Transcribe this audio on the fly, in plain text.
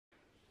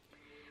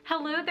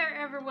Hello there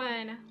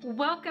everyone,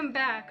 welcome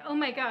back. Oh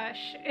my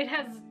gosh, it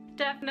has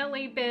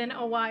definitely been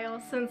a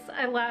while since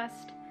I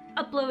last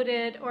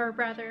uploaded, or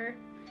rather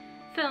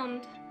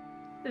filmed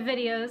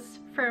videos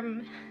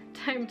from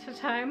time to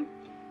time.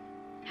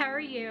 How are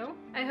you?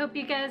 I hope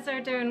you guys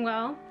are doing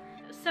well.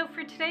 So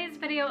for today's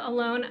video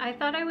alone, I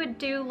thought I would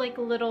do like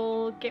a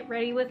little get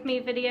ready with me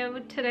video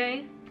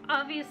today.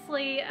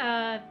 Obviously,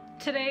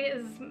 today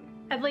is,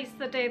 at least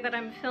the day that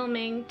I'm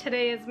filming,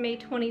 today is May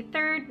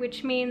 23rd,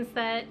 which means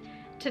that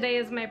today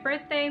is my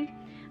birthday.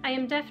 I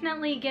am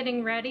definitely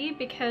getting ready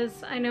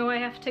because I know I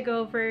have to go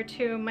over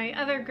to my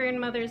other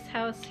grandmother's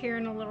house here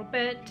in a little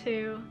bit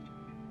to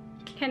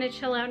kind of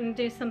chill out and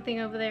do something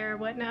over there or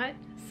whatnot.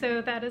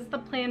 So that is the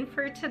plan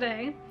for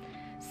today.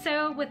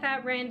 So with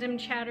that random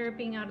chatter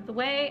being out of the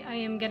way, I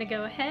am gonna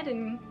go ahead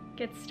and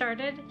get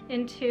started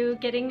into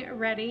getting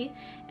ready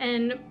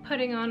and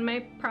putting on my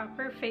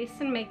proper face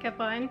and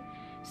makeup on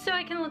so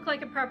I can look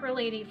like a proper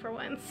lady for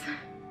once.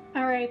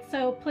 Alright,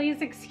 so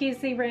please excuse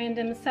the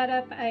random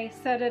setup. I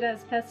set it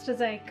as best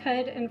as I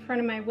could in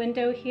front of my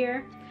window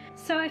here.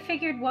 So I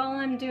figured while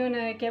I'm doing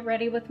a get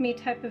ready with me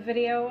type of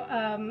video,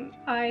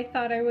 I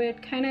thought I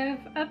would kind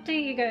of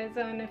update you guys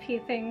on a few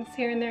things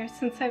here and there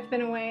since I've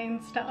been away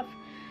and stuff.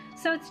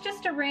 So it's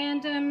just a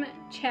random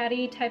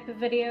chatty type of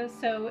video,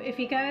 so if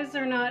you guys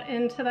are not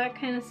into that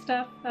kind of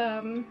stuff,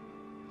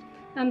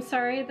 I'm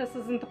sorry, this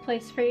isn't the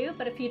place for you,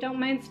 but if you don't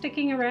mind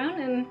sticking around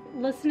and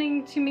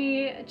listening to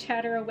me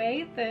chatter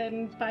away,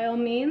 then by all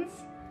means,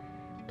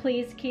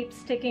 please keep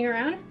sticking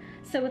around.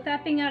 So with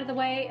that being out of the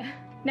way,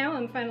 now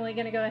I'm finally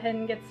gonna go ahead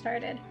and get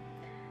started.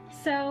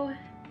 So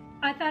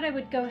I thought I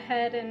would go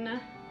ahead and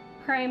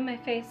prime my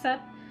face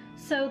up.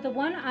 So the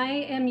one I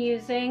am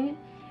using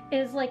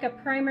is like a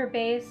primer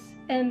base,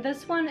 and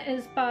this one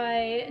is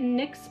by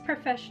NYX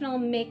Professional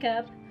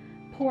Makeup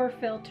Pore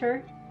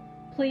Filter.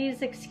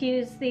 Please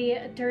excuse the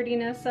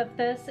dirtiness of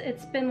this.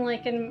 It's been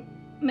like in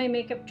my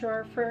makeup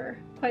drawer for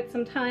quite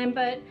some time,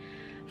 but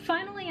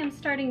finally I'm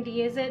starting to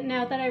use it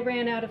now that I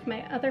ran out of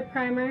my other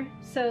primer.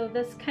 So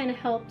this kind of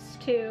helps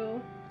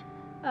to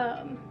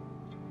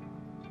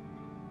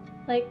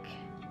like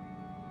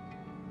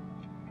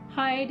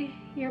hide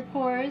your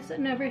pores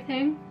and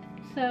everything.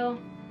 So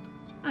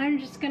I'm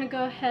just gonna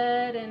go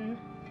ahead and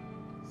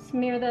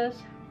smear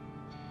this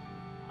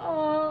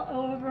all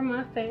over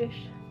my face.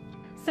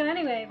 So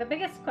anyway, the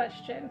biggest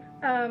question,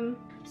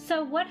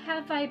 so what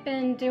have I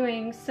been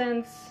doing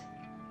since,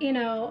 you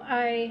know,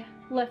 I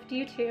left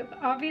YouTube?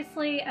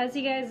 Obviously, as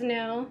you guys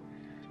know,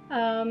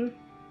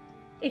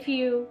 if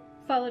you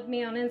followed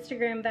me on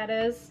Instagram, that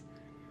is,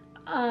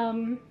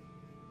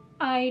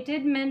 I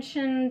did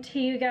mention to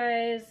you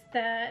guys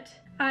that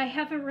I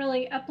haven't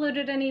really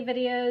uploaded any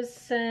videos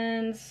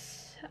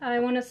since, I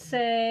want to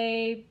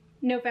say,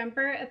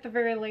 November at the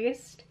very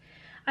least.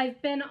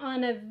 I've been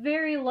on a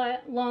very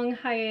long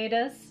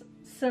hiatus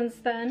since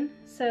then,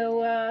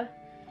 so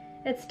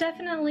it's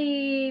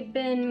definitely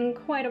been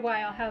quite a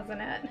while,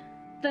 hasn't it?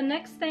 The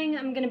next thing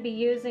I'm going to be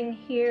using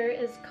here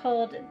is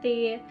called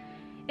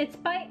it's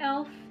by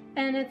e.l.f.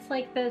 and it's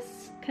like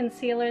this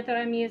concealer that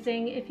I'm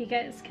using, if you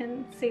guys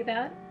can see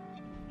that.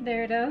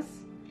 There it is.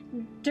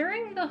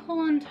 During the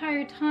whole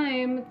entire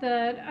time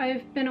that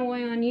I've been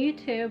away on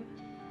YouTube,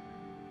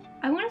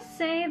 I want to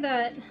say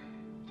that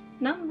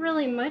not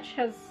really much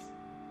has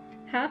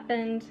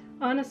happened,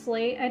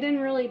 honestly. I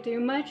didn't really do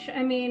much.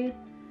 I mean,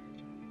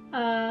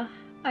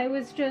 I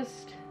was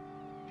just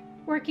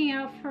working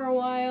out for a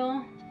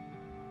while.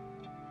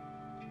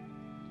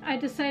 I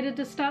decided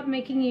to stop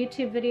making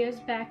YouTube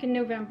videos back in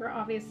November,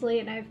 obviously,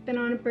 and I've been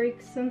on a break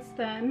since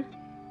then.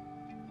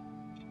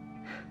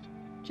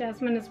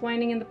 Jasmine is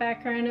whining in the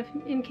background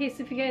in case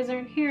if you guys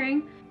aren't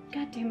hearing.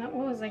 God damn it,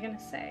 what was I gonna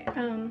say?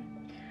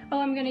 Oh,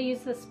 I'm gonna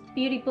use this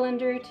beauty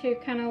blender to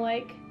kind of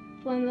like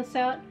blend this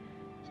out.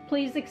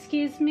 Please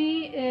excuse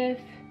me if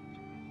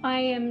I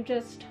am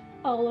just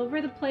all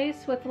over the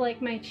place with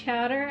like my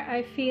chatter.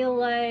 I feel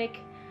like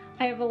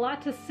I have a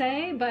lot to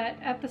say, but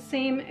at the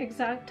same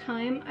exact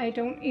time, I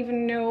don't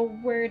even know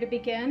where to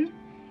begin,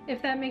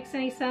 if that makes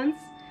any sense.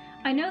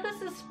 I know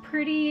this is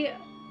pretty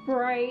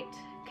bright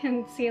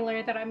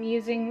concealer that I'm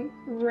using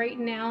right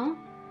now,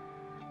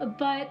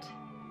 but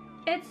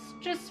it's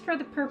just for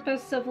the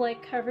purpose of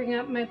like covering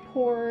up my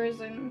pores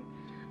and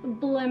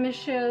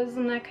blemishes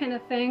and that kind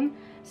of thing.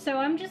 So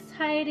I'm just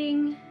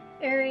hiding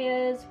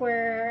areas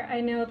where I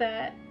know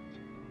that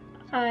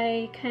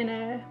I kind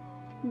of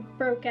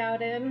broke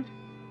out in,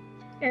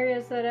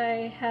 areas that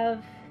I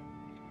have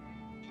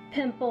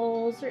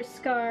pimples or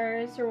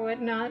scars or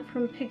whatnot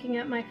from picking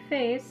at my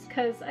face,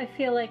 because I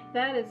feel like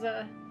that is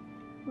a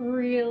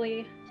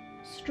really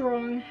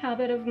strong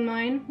habit of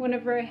mine.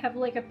 Whenever I have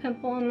like a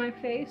pimple on my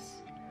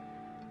face,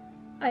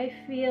 I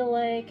feel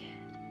like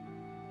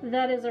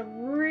that is a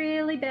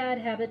really bad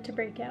habit to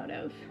break out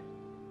of.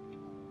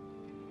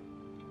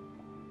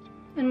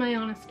 In my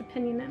honest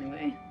opinion,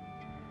 anyway.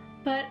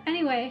 But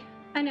anyway,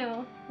 I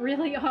know,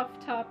 really off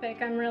topic,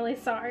 I'm really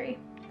sorry.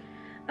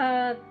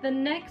 The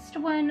next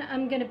one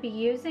I'm going to be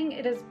using,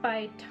 it is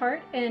by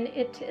Tarte, and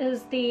it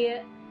is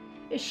the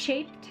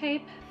Shape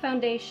Tape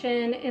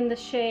foundation in the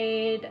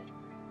shade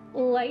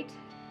Light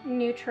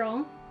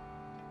Neutral.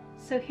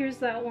 So here's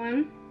that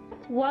one.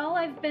 While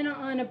I've been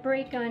on a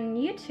break on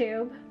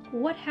YouTube,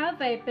 what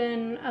have I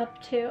been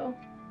up to,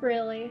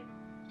 really?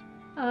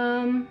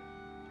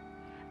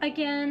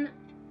 Again,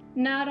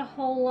 not a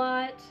whole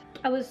lot.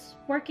 I was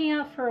working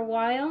out for a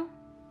while,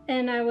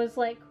 and I was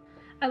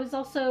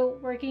also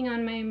working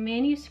on my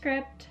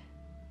manuscript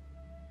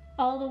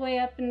all the way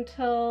up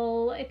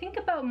until I think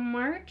about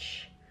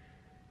March.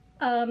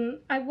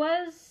 I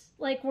was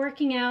like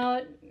working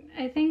out,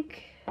 I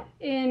think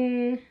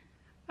I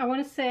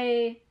want to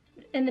say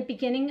in the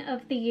beginning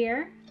of the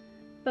year,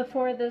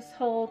 before this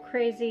whole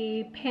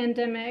crazy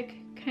pandemic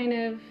kind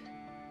of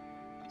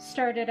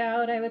started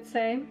out, I would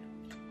say.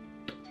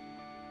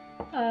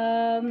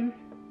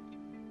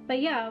 But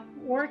yeah,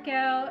 work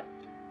out,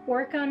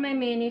 work on my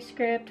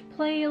manuscript,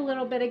 play a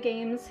little bit of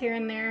games here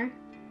and there,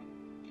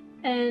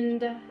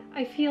 and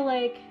I feel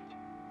like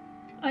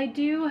I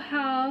do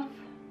have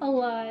a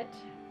lot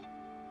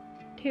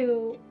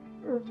to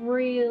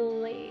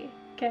really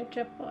catch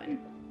up on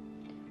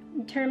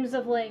in terms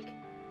of like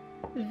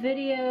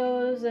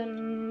videos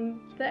and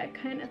that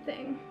kind of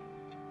thing.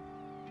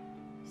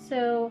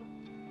 So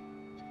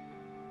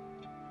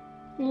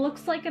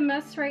looks like a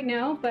mess right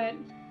now, but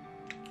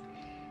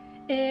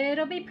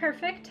it'll be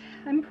perfect.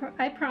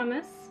 I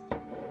promise.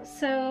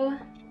 So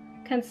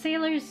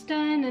concealer's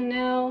done, and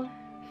now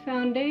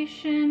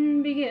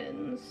foundation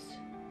begins.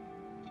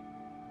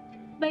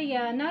 But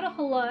yeah, not a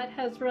whole lot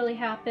has really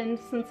happened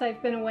since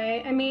I've been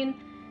away. I mean,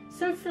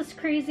 since this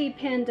crazy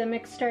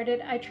pandemic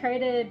started, I try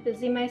to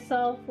busy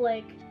myself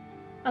like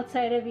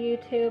outside of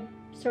YouTube,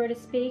 so to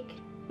speak.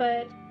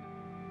 But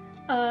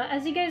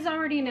as you guys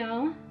already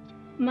know,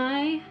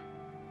 my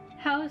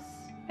house,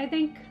 I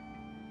think,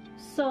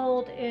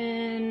 sold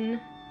in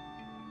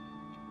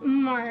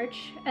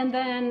March, and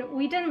then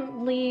we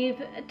didn't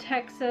leave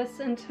Texas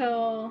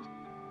until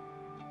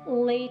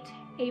late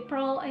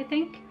April, I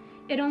think.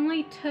 It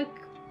only took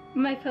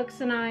my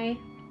folks and I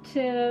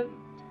to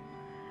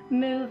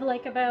move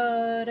like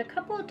about a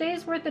couple of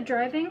days worth of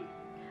driving.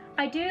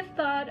 I do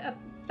thought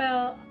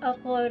about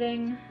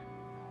uploading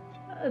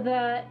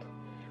that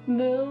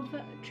move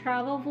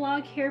travel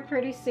vlog here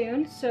pretty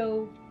soon,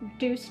 so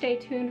do stay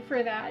tuned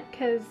for that,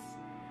 because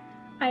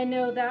I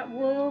know that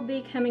will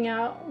be coming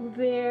out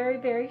very,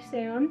 very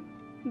soon.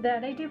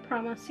 That I do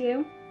promise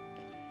you.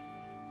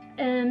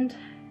 And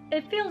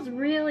it feels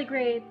really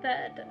great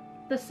that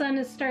the sun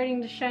is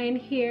starting to shine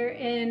here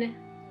in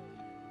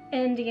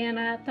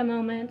Indiana at the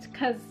moment,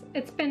 because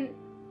it's been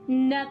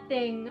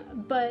nothing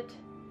but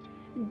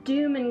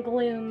doom and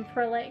gloom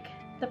for like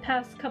the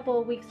past couple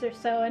of weeks or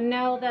so, and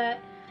now that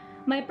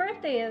my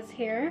birthday is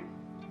here,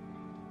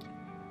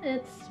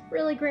 it's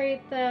really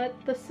great that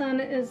the sun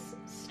is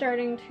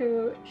starting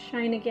to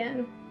shine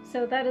again.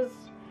 So that is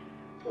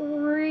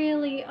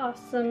really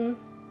awesome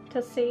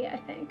to see, I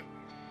think.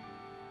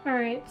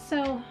 Alright,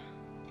 so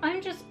I'm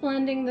just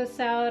blending this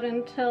out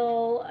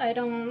until I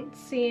don't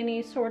see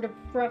any sort of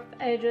rough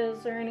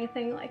edges or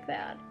anything like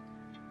that.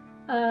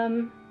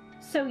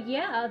 So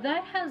yeah,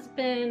 that has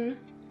been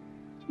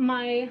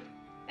my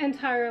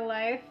entire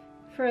life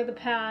for the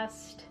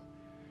past,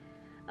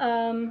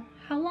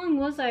 how long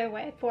was I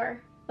away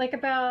for? Like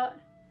about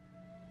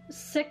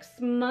 6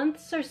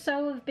 months or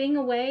so of being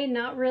away,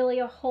 not really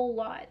a whole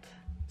lot.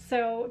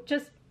 So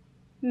just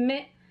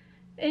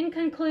in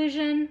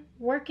conclusion,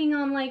 working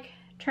on like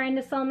trying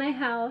to sell my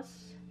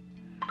house.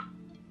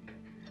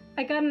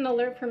 I got an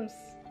alert from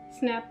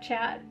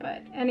Snapchat,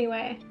 but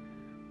anyway.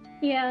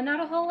 Yeah, not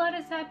a whole lot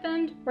has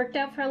happened. Worked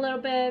out for a little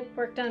bit,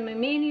 worked on my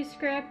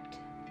manuscript,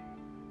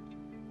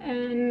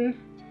 and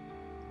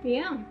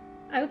yeah,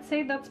 I would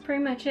say that's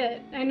pretty much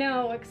it. I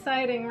know,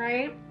 exciting,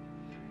 right?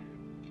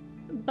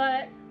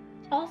 But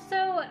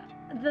also,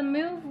 the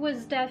move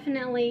was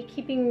definitely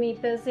keeping me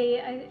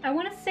busy. I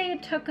want to say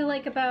it took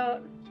like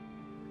about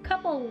a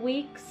couple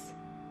weeks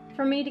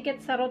for me to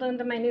get settled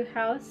into my new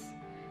house.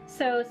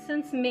 So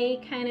since May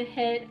kind of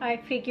hit, I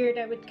figured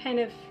I would kind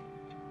of,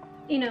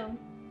 you know,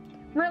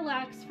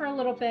 relax for a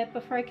little bit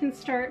before I can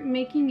start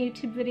making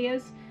YouTube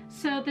videos.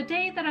 So the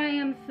day that I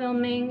am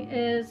filming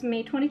is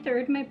May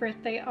 23rd, my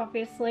birthday,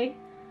 obviously.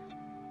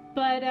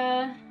 But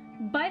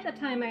by the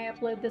time I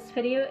upload this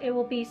video, it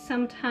will be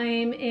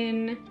sometime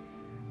in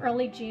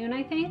early June,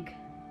 I think.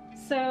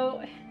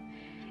 So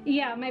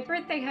yeah, my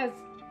birthday has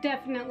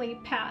definitely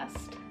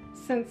passed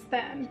since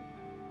then.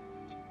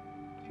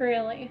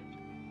 Really.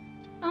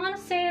 I want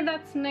to say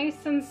that's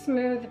nice and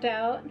smoothed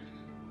out.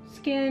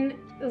 Skin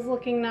is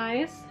looking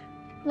nice.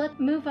 Let's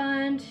move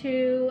on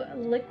to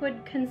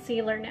liquid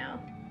concealer now.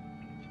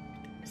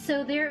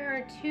 So there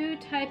are two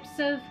types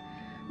of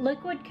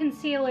liquid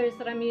concealers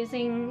that I'm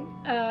using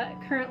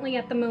currently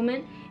at the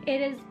moment.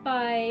 It is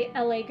by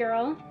LA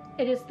Girl.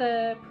 It is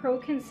the Pro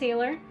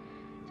Concealer.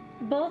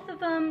 Both of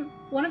them,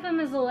 one of them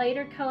is a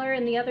lighter color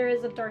and the other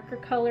is a darker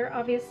color,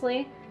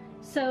 obviously.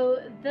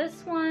 So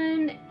this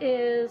one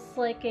is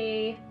like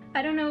a,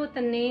 I don't know what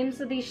the names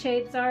of these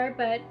shades are,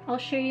 but I'll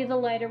show you the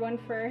lighter one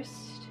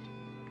first.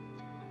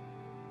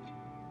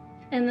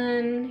 And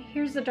then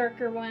here's a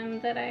darker one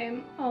that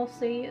I'm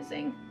also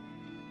using.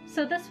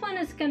 So this one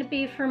is going to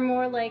be for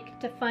more like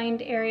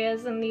defined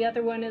areas, and the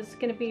other one is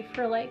going to be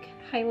for like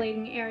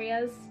highlighting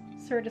areas,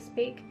 so to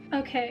speak.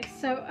 Okay,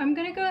 so I'm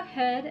going to go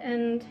ahead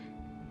and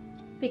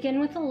begin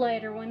with a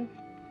lighter one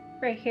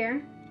right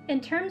here. In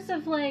terms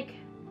of like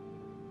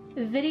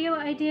video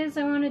ideas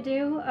I want to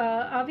do,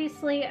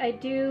 obviously I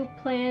do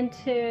plan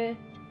to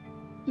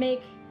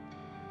make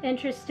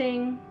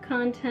interesting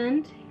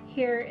content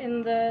here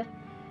in the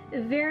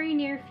very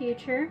near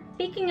future.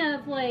 Speaking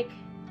of like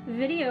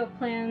video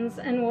plans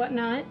and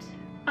whatnot,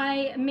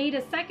 I made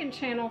a second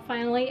channel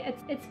finally.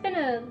 It's been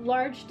a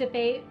large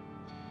debate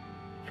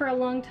for a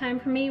long time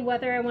for me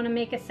whether I want to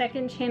make a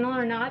second channel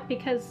or not,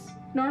 because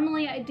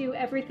normally I do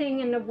everything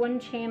into one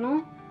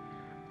channel,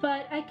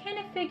 but I kind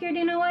of figured,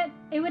 you know what,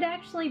 it would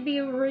actually be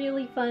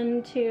really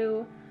fun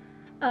to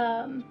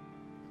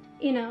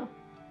you know,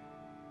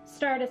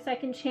 start a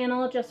second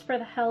channel just for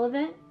the hell of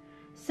it.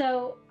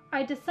 So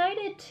I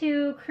decided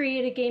to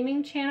create a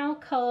gaming channel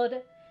called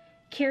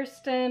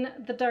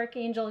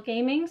KyrstenTheDarkAngel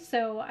Gaming,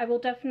 so I will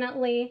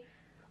definitely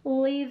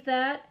leave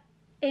that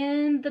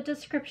in the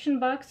description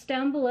box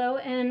down below,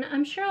 and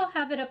I'm sure I'll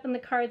have it up in the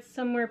cards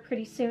somewhere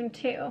pretty soon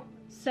too.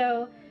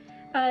 So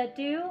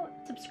do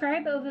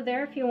subscribe over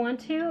there if you want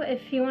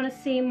to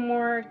see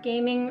more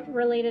gaming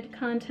related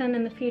content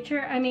in the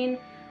future. I mean,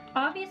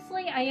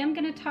 obviously I am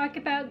going to talk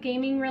about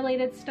gaming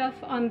related stuff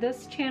on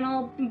this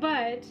channel,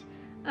 but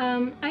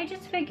I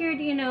just figured,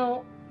 you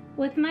know,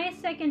 with my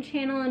second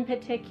channel in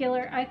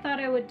particular, I thought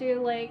I would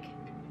do like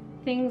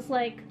things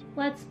like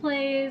Let's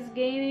Plays,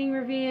 gaming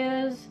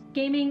reviews,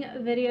 gaming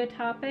video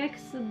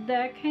topics,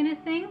 that kind of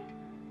thing.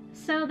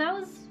 So that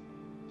was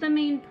the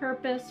main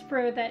purpose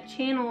for that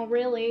channel,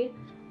 really,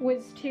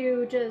 was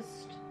to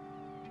just,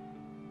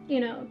 you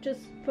know,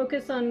 just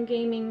focus on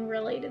gaming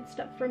related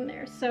stuff from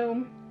there.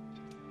 So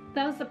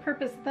that was the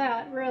purpose of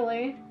that,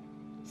 really.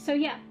 So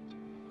yeah,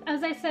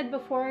 as I said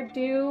before,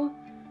 do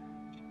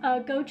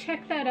go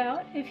check that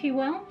out if you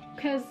will,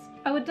 because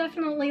I would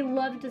definitely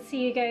love to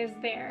see you guys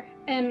there.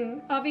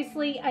 And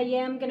obviously I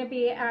am going to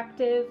be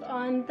active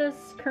on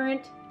this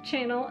current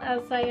channel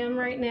as I am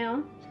right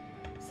now,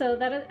 so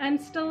that I'm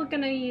still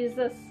going to use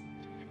this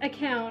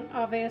account,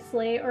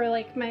 obviously, or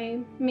like my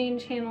main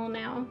channel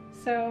now.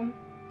 So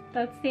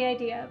that's the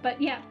idea. But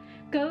yeah,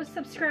 go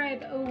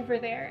subscribe over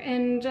there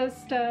and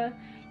just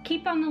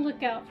keep on the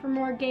lookout for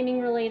more gaming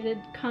related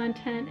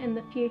content in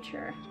the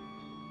future.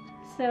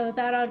 So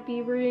that ought to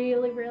be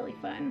really, really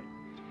fun.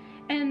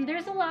 And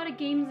there's a lot of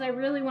games I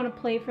really want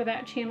to play for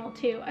that channel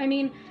too. I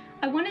mean,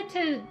 I wanted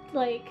to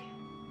like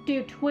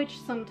do Twitch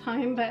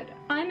sometime, but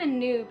I'm a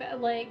noob at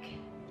like,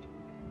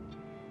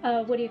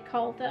 what do you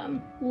call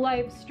them?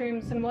 Live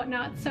streams and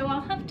whatnot. So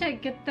I'll have to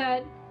get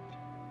that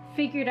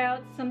figured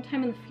out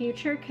sometime in the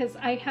future, because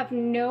I have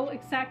no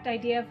exact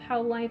idea of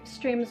how live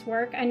streams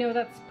work. I know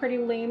that's pretty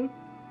lame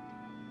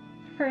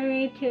for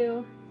me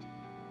to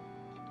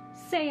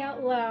say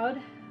out loud,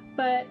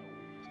 but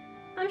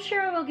I'm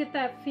sure I will get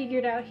that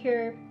figured out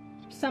here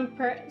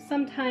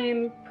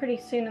sometime pretty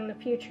soon in the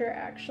future,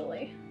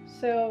 actually.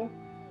 So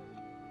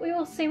we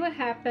will see what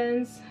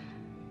happens.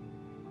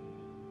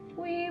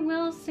 We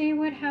will see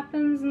what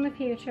happens in the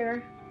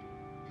future.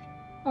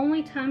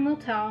 Only time will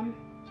tell.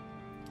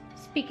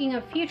 Speaking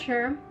of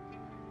future,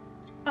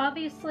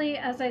 obviously,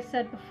 as I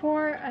said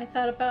before, I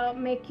thought about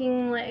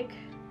making like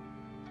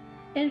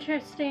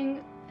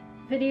interesting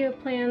video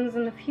plans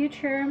in the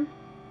future,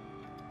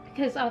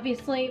 because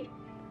obviously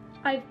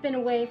I've been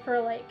away for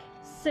like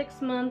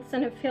 6 months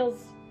and it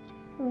feels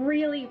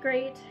really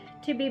great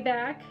to be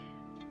back.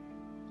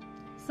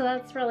 So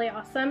that's really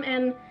awesome.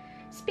 And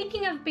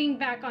speaking of being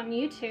back on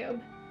YouTube,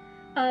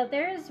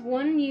 there is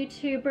one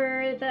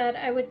YouTuber that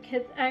I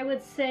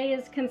would say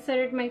is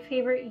considered my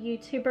favorite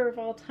YouTuber of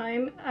all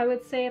time, I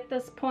would say at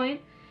this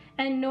point.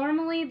 And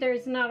normally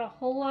there's not a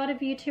whole lot of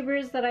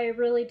YouTubers that I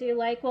really do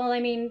like. Well, I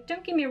mean,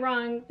 don't get me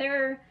wrong,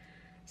 there are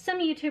some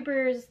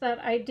YouTubers that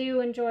I do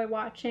enjoy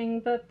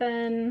watching, but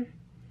then,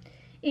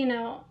 you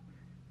know,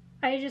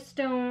 I just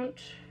don't,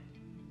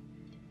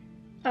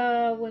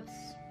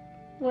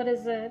 what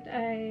is it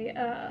I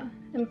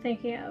am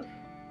thinking of?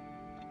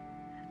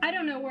 I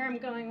don't know where I'm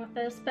going with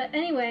this, but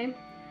anyway,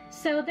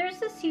 so there's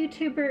this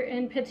YouTuber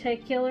in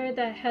particular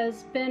that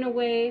has been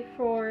away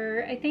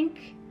for, I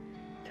think,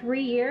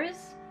 3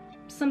 years,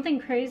 something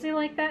crazy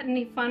like that, and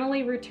he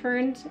finally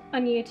returned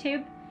on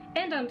YouTube,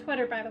 and on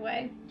Twitter, by the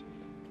way.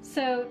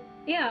 So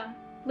yeah,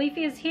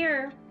 Leafy is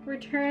here,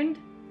 returned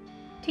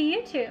to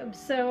YouTube,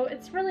 so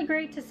it's really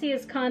great to see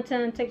his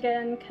content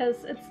again,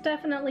 because it's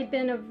definitely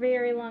been a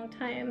very long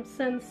time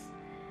since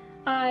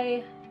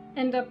I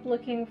end up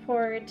looking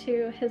forward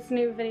to his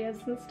new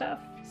videos and stuff.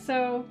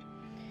 So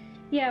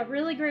yeah,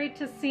 really great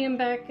to see him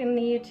back in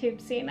the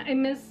YouTube scene. I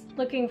miss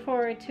looking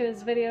forward to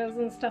his videos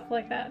and stuff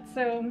like that.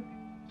 So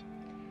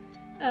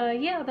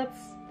yeah,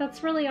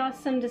 that's really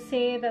awesome to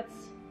see.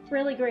 That's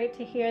really great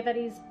to hear that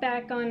he's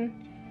back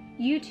on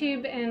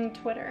YouTube and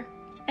Twitter.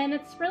 And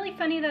it's really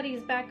funny that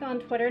he's back on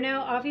Twitter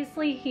now.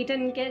 Obviously, he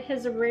didn't get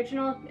his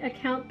original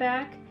account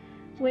back,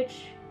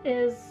 which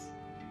is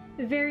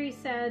very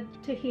sad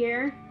to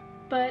hear.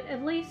 But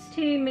at least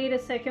he made a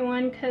second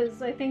one,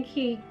 because I think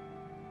he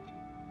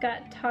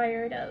got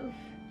tired of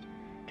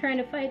trying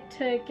to fight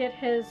to get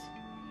his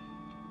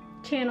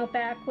channel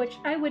back, which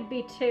I would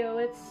be too.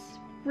 It's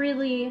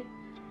really,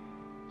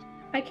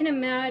 I can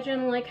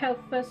imagine like how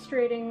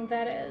frustrating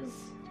that is,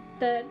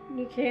 that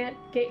you can't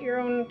get your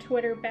own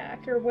Twitter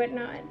back or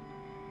whatnot.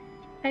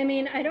 I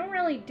mean, I don't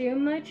really do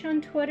much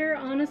on Twitter,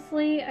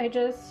 honestly. I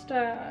just,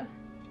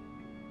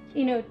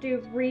 you know, do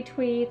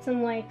retweets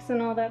and likes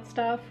and all that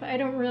stuff. I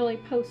don't really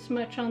post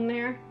much on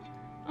there,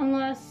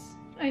 unless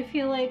I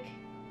feel like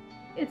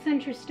it's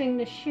interesting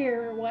to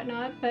share or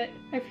whatnot, but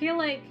I feel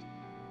like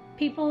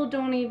people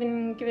don't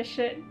even give a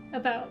shit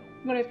about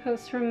what I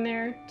post from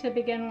there to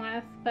begin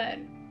with. But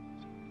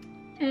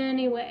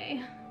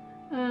anyway,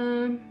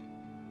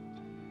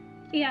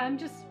 yeah, I'm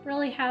just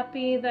really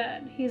happy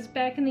that he's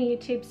back in the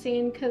YouTube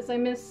scene, because I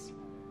miss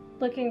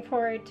looking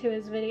forward to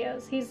his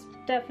videos. He's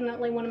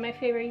definitely one of my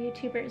favorite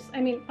YouTubers. I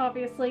mean,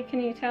 obviously,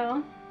 can you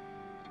tell?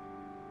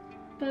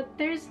 But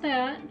there's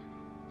that.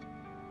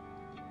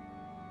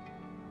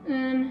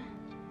 And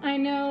I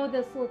know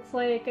this looks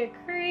like a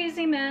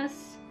crazy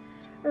mess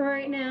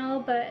right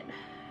now, but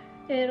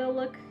it'll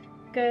look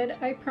good,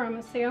 I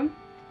promise you.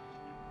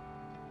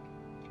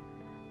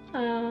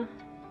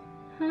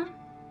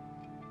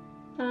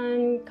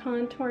 I'm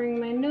contouring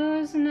my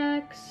nose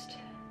next.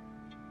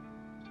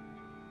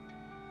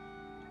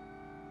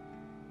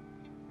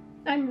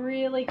 I'm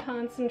really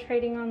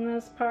concentrating on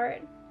this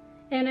part,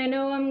 and I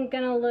know I'm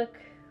gonna look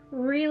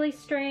really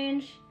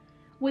strange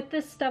with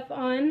this stuff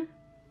on,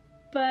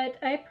 but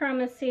I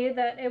promise you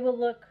that it will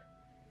look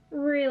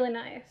really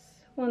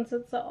nice once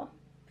it's all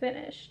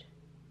finished.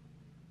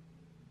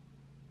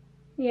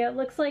 Yeah, it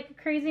looks like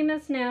a crazy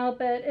mess now,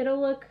 but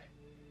it'll look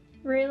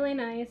really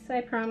nice,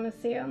 I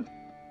promise you.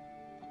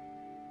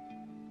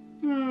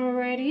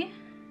 Alrighty.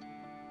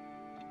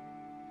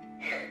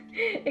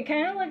 It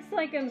kind of looks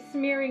like I'm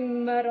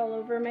smearing mud all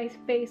over my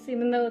face,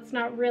 even though it's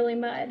not really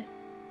mud.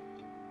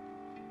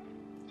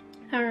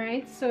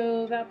 Alright,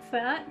 so that's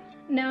that.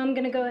 Now I'm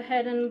gonna go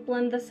ahead and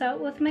blend this out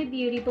with my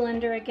beauty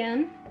blender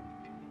again.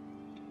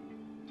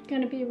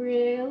 Gonna be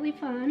really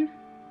fun.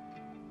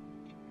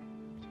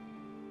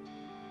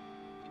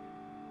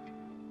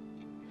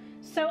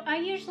 So I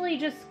usually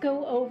just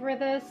go over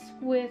this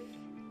with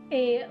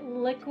a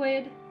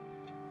liquid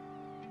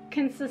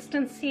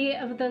consistency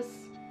of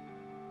this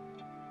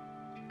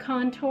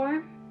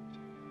contour,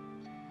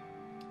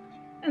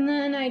 and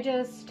then I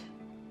just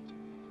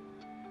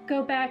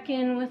go back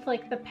in with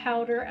like the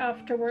powder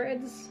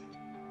afterwards.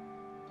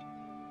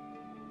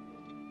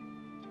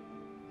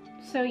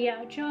 So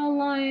yeah,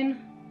 jawline,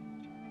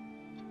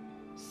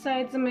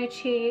 sides of my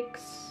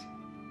cheeks,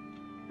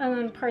 and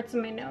then parts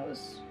of my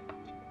nose.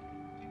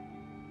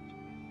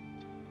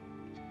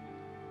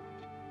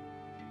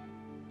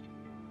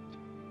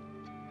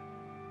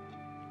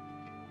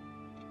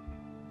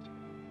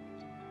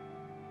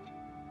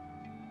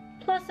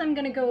 Plus, I'm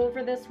gonna go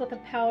over this with a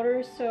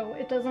powder so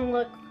it doesn't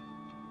look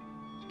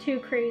too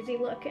crazy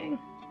looking.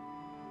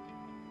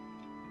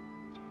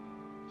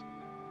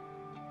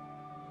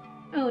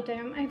 Oh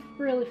damn, I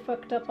really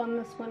fucked up on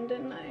this one,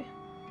 didn't I?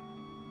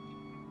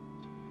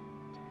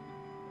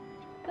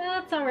 But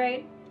that's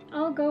alright.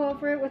 I'll go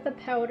over it with a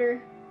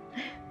powder.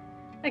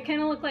 I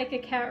kind of look like a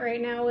cat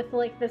right now with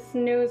like this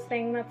nose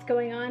thing that's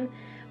going on,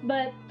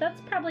 but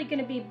that's probably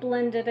gonna be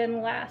blended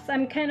in last.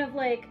 I'm kind of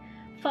like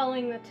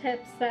following the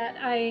tips that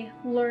I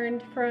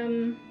learned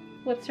from,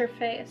 what's her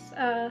face,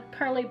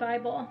 Carly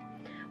Bible,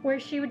 where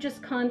she would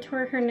just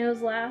contour her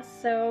nose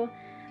last. So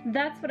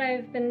that's what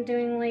I've been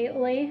doing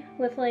lately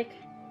with like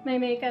my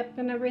makeup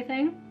and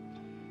everything.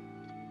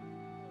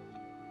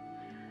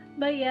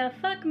 But yeah,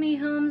 fuck me,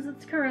 Holmes,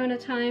 it's Corona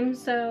time,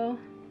 so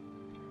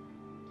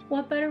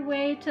what better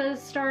way to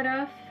start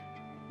off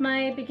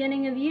my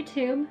beginning of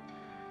YouTube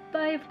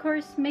by, of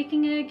course,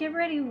 making a get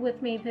ready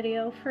with me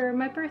video for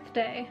my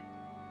birthday.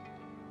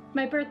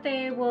 My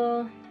birthday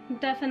will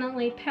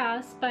definitely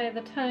pass by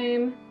the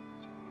time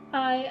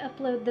I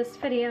upload this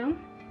video,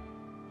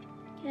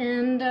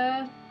 and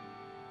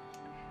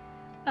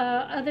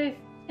other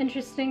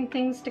interesting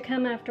things to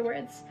come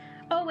afterwards.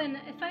 Oh, and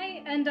if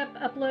I end up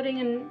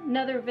uploading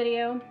another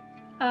video,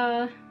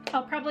 I'll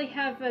probably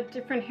have a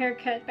different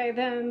haircut by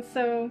then,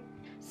 so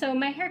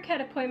my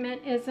haircut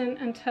appointment isn't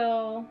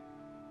until,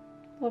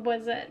 what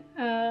was it,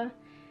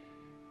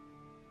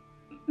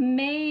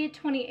 May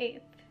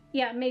 28th.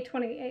 Yeah, May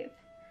 28th.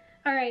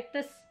 Alright,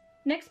 this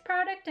next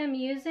product I'm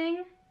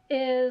using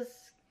is,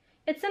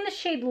 it's in the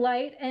shade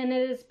Light, and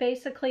it is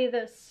basically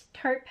this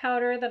Tarte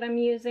powder that I'm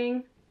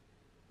using.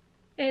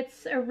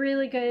 It's a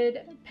really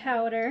good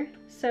powder,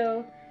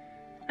 so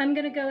I'm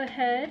gonna go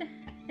ahead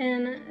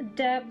and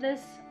dab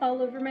this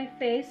all over my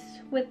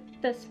face with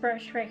this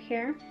brush right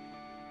here.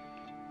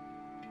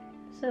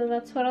 So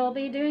that's what I'll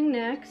be doing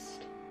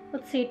next.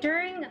 Let's see,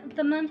 during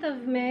the month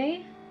of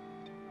May,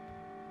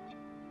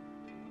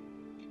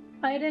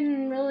 I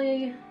didn't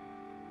really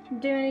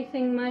do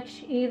anything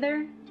much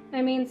either.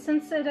 I mean,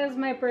 since it is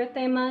my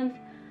birthday month,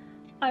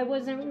 I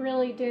wasn't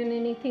really doing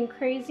anything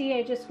crazy.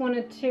 I just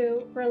wanted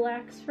to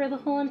relax for the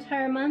whole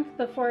entire month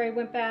before I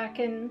went back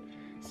and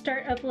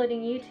start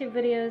uploading YouTube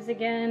videos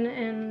again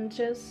and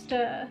just,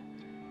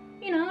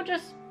 you know,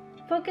 just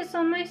focus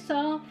on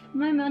myself,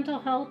 my mental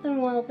health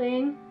and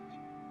well-being,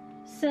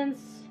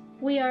 since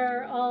we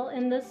are all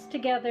in this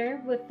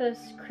together with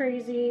this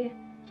crazy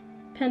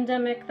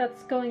pandemic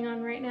that's going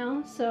on right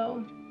now.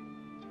 So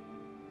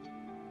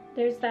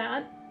there's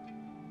that.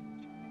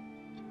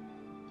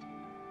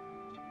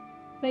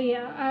 But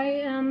yeah, I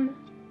am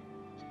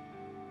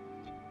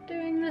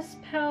doing this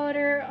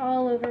powder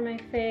all over my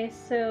face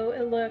so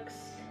it looks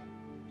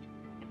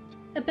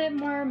a bit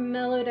more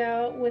mellowed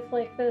out with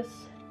like this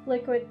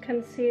liquid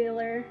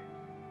concealer,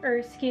 or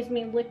excuse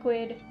me,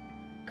 liquid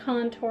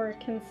contour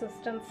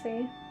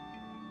consistency.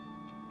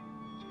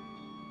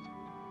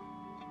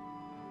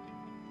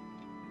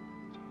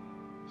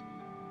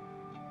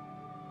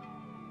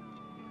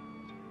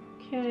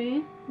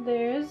 Okay,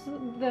 there's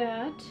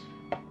that.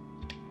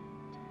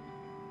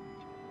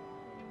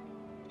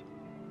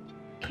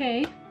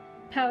 Okay,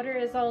 powder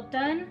is all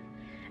done,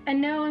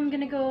 and now I'm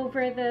gonna go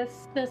over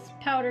this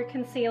powder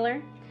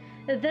concealer.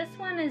 This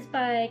one is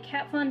by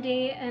Kat Von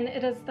D, and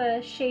it is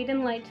the Shade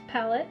and Light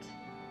palette.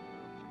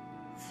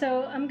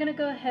 So I'm gonna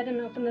go ahead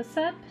and open this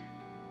up,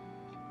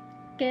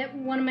 get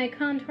one of my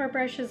contour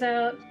brushes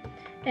out,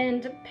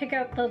 and pick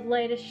out the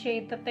lightest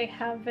shade that they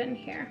have in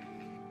here.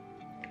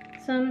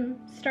 So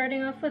I'm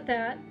starting off with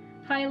that,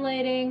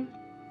 highlighting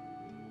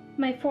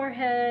my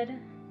forehead,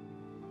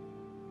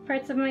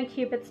 parts of my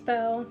cupid's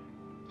bow,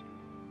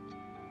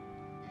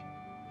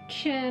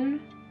 chin,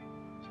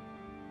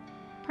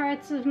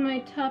 parts of my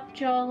top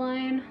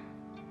jawline.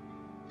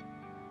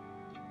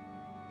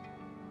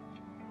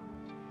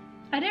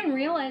 I didn't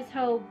realize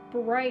how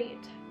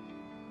bright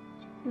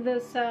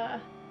this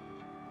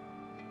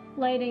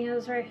lighting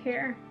is right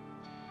here.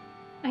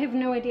 I have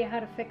no idea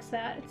how to fix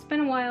that. It's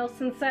been a while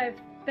since I've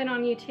been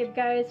on YouTube,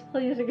 guys.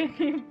 Please give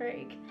me a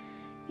break.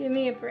 Give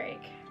me a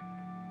break.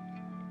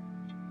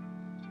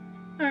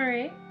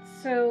 Alright,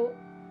 so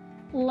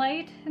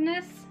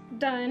lightness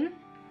done.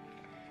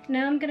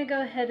 Now I'm gonna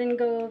go ahead and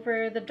go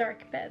over the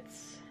dark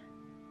bits.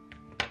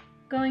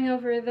 Going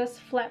over this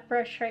flat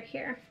brush right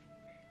here.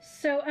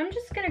 So I'm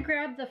just gonna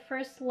grab the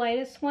first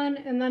lightest one,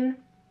 and then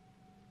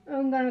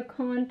I'm gonna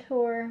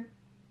contour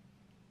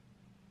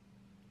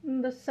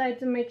the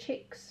sides of my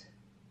cheeks.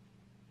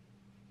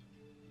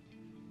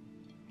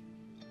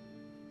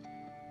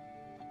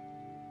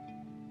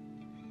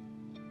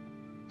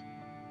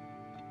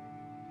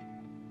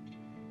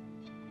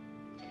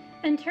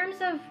 In terms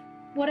of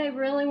what I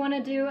really want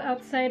to do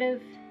outside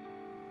of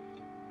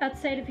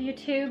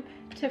YouTube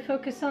to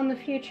focus on the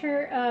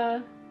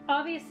future,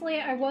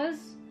 obviously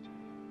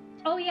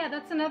oh yeah,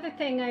 that's another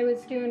thing I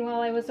was doing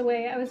while I was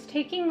away. I was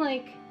taking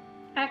like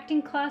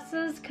acting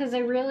classes because I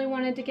really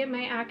wanted to get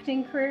my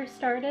acting career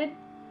started.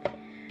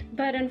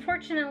 But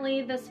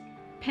unfortunately this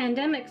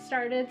pandemic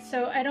started,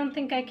 so I don't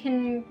think I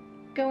can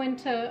go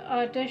into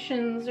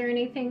auditions or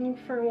anything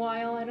for a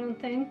while, I don't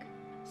think.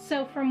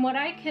 So from what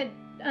I could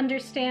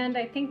understand,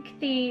 I think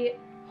the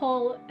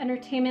whole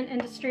entertainment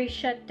industry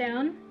shut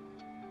down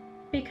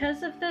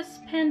because of this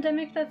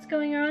pandemic that's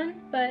going on,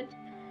 but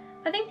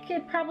I think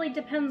it probably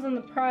depends on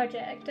the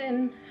project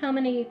and how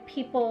many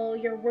people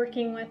you're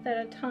working with at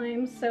a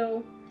time,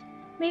 so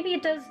maybe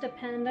it does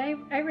depend.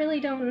 I really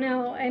don't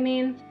know. I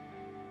mean,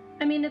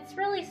 it's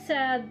really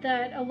sad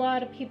that a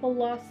lot of people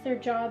lost their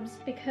jobs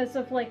because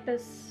of like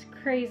this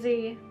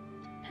crazy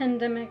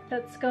pandemic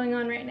that's going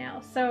on right now.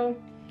 So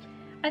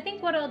I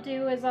think what I'll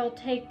do is I'll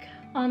take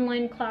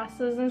online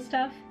classes and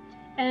stuff.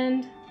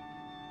 And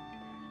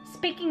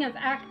speaking of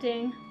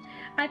acting,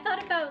 I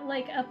thought about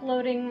like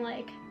uploading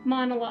like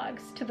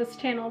monologues to this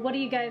channel. What do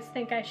you guys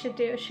think I should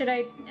do? Should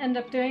I end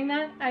up doing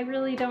that? I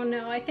really don't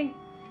know. I think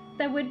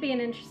that would be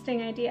an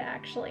interesting idea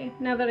actually,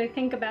 now that I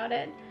think about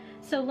it.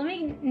 So let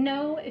me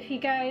know if you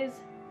guys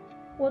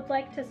would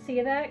like to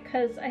see that,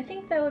 because I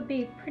think that would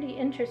be pretty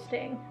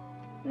interesting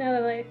now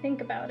that I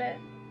think about it.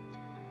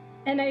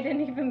 And I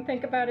didn't even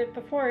think about it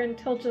before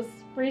until just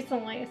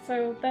recently,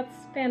 so that's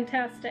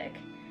fantastic.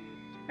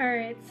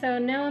 Alright, so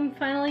now I'm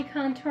finally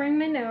contouring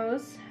my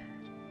nose.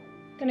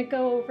 Gonna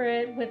go over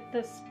it with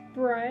this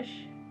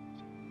brush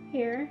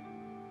here.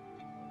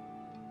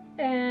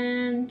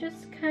 And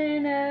just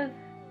kind of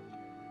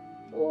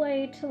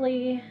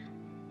lightly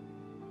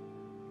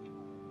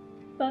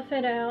buff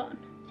it out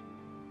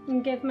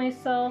and give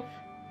myself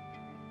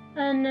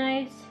a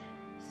nice,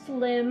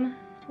 slim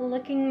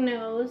looking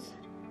nose.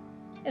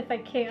 If I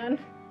can.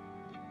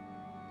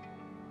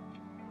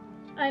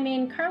 I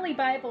mean, Carly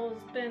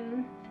Bible's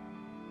been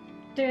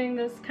doing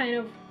this kind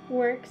of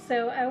work,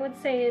 so I would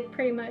say it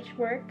pretty much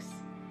works.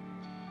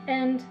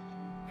 And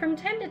from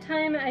time to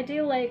time, I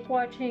do like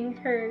watching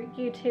her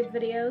YouTube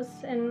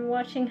videos and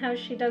watching how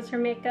she does her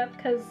makeup,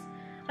 because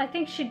I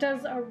think she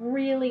does a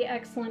really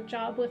excellent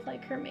job with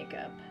like her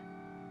makeup.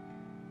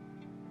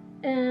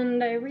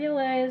 and I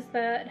realize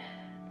that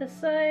the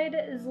side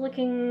is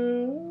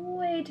looking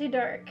way too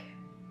dark.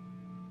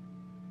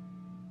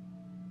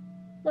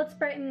 Let's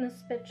brighten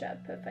this bitch up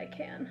if I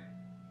can.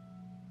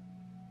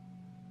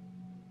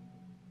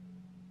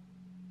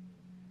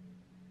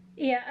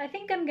 Yeah, I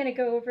think I'm gonna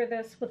go over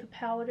this with a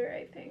powder,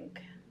 I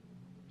think.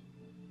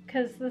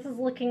 Because this is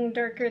looking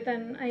darker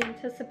than I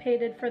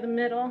anticipated for the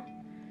middle.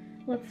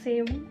 Let's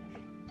see,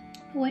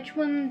 which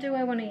one do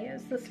I want to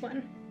use? This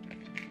one.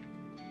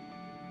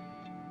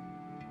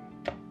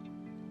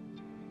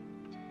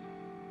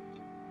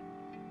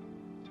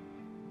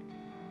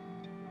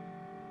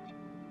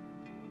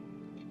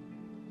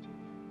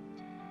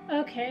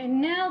 Okay,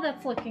 now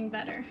that's looking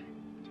better.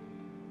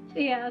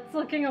 Yeah, it's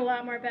looking a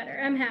lot more better.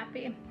 I'm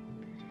happy.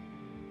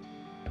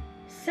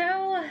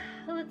 So,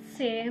 let's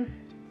see.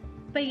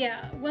 But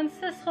yeah, once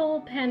this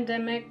whole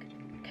pandemic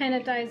kind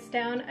of dies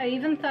down, I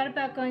even thought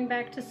about going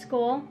back to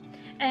school.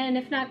 And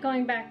if not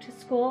going back to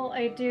school,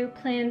 I do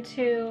plan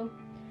to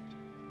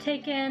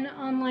take in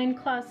online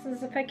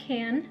classes if I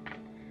can.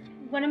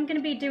 What I'm going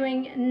to be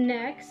doing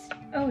next...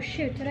 Oh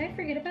shoot, did I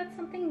forget about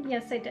something?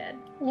 Yes, I did.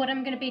 What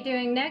I'm going to be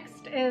doing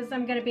next is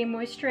I'm going to be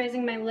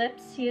moisturizing my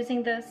lips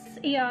using this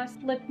EOS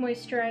lip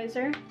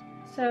moisturizer.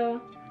 So,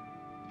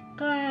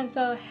 gonna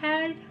go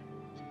ahead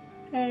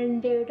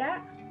and do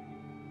that.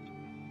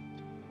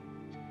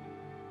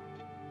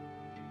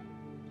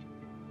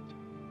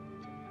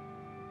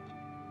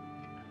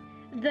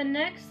 The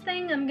next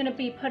thing I'm going to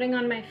be putting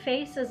on my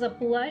face is a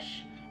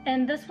blush,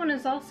 and this one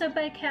is also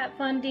by Kat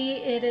Von D.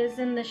 It is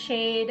in the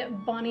shade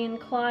Bonnie and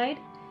Clyde.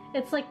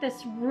 It's like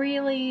this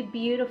really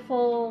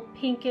beautiful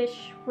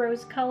pinkish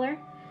rose color,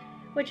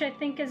 which I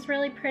think is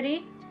really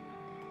pretty.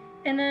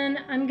 And then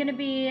I'm going to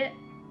be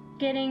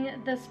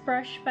getting this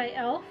brush by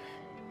e.l.f.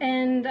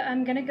 and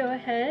I'm going to go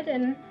ahead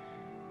and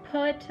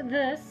put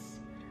this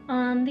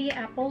on the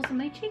apples of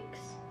my cheeks.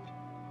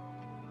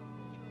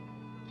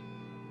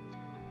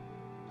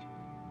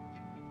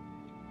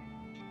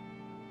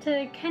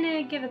 To kind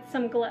of give it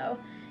some glow.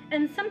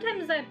 And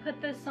sometimes I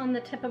put this on the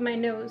tip of my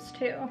nose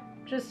too,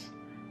 just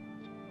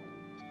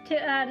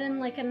to add in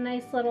like a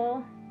nice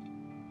little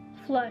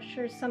flush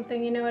or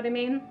something, you know what I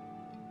mean?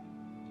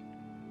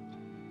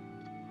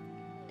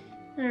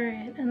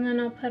 Alright, and then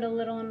I'll put a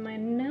little on my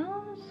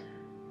nose.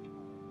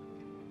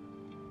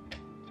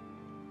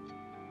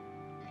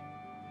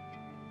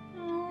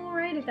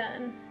 Alrighty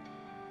then.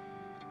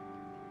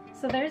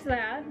 So there's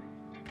that.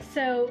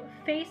 So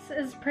face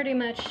is pretty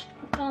much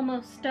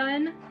almost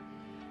done.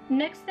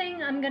 Next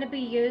thing I'm going to be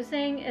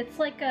using, it's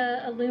like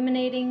a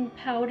illuminating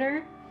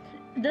powder.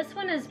 This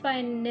one is by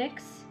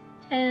NYX,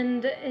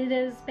 and it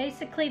is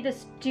basically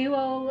this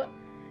duo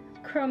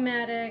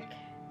chromatic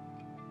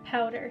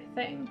powder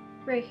thing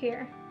right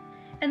here.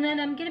 And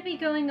then I'm going to be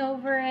going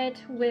over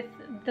it with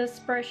this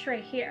brush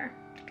right here.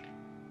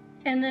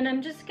 And then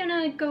I'm just going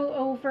to go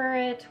over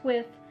it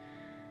with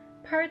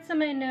parts of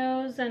my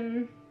nose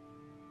and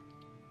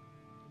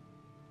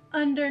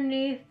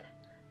underneath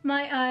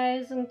my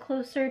eyes and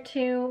closer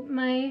to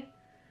my,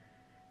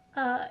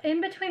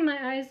 in between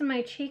my eyes and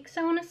my cheeks,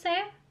 I want to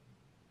say.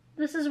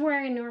 This is where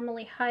I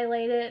normally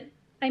highlight it.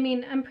 I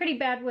mean, I'm pretty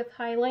bad with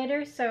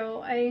highlighter,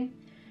 so I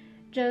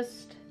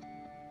just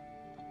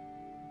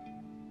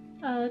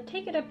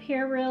take it up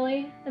here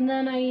really, and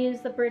then I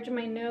use the bridge of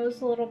my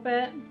nose a little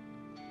bit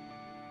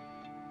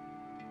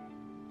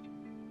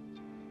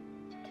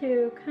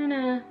to kind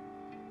of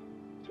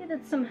give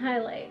it some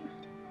highlight.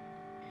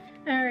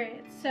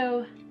 Alright,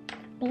 so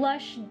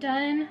blush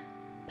done,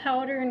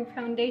 powder and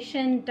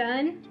foundation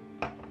done.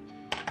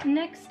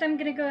 Next I'm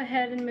going to go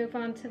ahead and move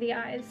on to the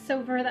eyes.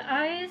 So for the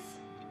eyes,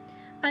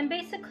 I'm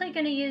basically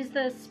going to use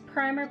this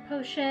primer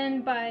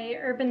potion by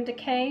Urban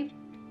Decay.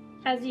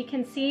 As you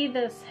can see,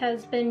 this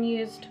has been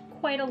used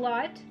quite a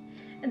lot.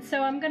 And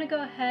so I'm going to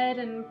go ahead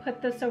and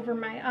put this over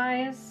my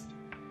eyes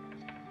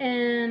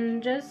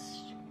and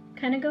just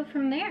kind of go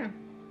from there.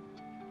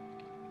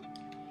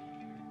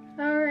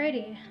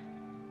 Alrighty.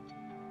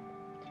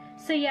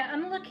 So yeah,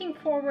 I'm looking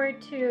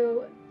forward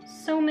to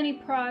so many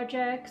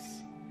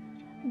projects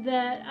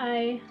that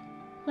I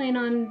plan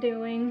on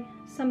doing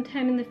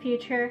sometime in the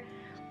future.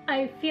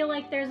 I feel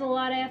like there's a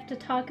lot I have to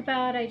talk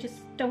about. I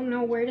just don't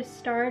know where to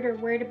start or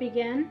where to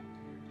begin.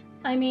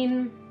 I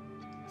mean,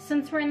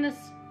 since we're in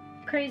this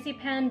crazy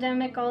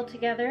pandemic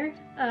altogether,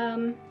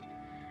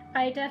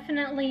 I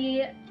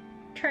definitely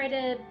try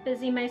to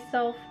busy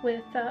myself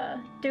with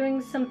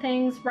doing some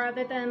things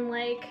rather than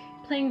like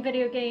playing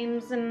video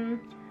games and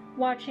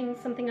watching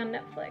something on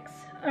Netflix.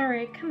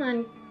 Alright, come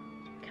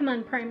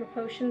on, primer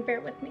potion, bear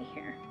with me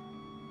here.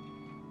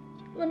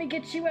 Let me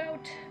get you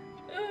out.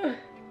 Ugh.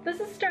 This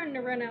is starting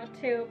to run out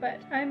too, but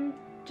I'm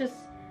just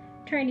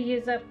trying to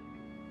use up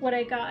what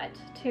I got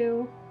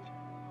to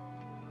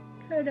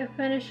try to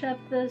finish up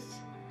this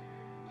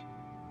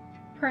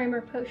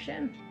primer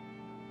potion.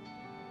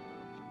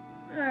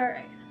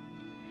 Alright.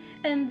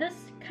 And this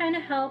kind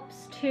of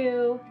helps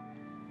to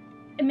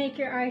make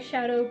your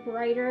eyeshadow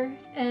brighter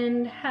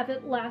and have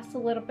it last a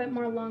little bit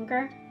more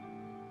longer.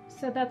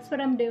 So that's what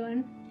I'm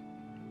doing.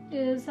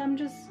 is I'm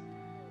just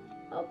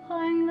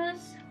applying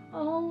this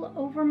all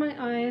over my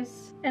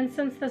eyes. And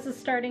since this is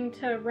starting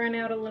to run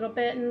out a little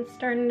bit and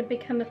starting to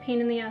become a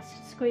pain in the ass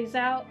to squeeze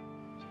out,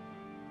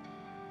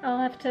 I'll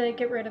have to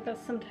get rid of this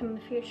sometime in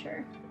the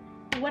future.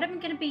 What I'm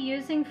going to be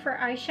using for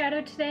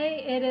eyeshadow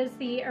today, it is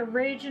the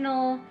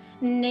original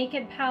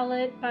Naked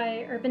palette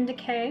by Urban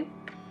Decay.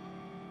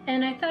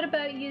 And I thought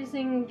about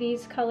using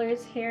these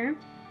colors here.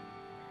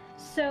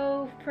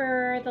 So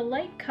for the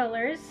light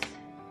colors,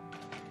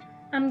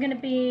 I'm going to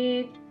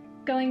be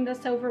going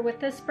this over with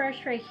this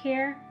brush right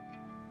here.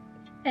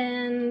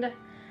 And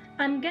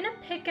I'm going to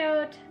pick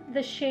out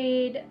the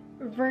shade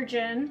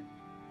Virgin,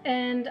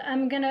 and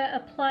I'm going to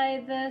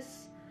apply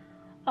this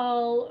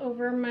all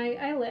over my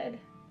eyelid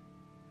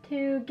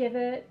to give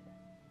it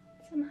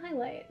some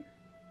highlight.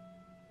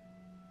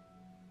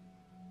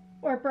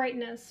 Or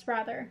brightness,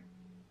 rather,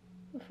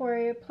 before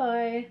I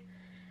apply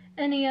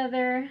any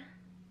other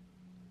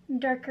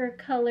darker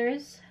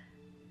colors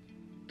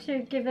to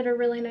give it a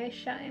really nice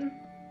shine.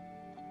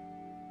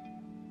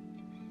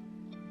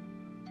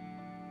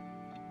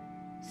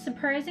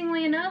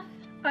 Surprisingly enough,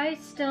 I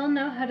still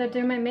know how to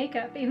do my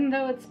makeup, even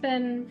though it's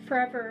been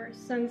forever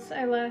since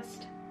I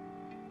last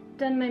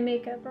done my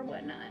makeup or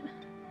whatnot.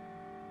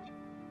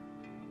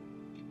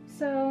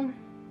 So,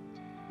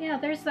 yeah,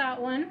 there's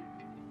that one.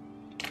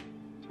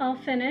 All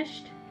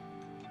finished.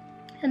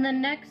 And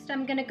then next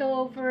I'm gonna go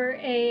over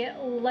a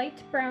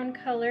light brown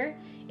color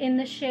in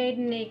the shade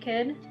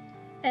Naked,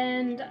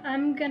 and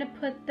I'm gonna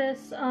put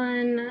this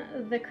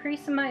on the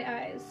crease of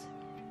my eyes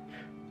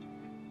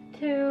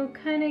to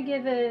kind of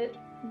give it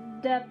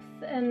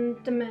depth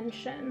and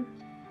dimension,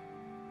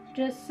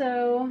 just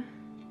so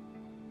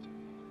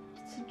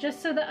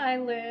the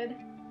eyelid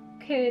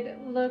could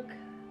look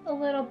a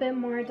little bit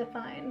more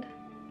defined.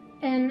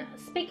 And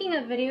speaking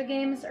of video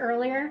games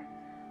earlier,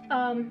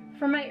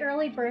 for my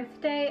early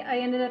birthday, I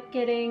ended up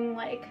getting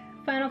like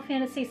Final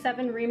Fantasy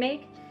VII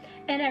Remake,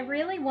 and I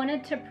really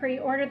wanted to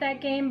pre-order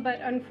that game, but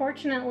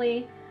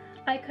unfortunately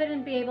I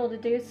couldn't be able to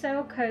do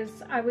so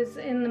because I was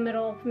in the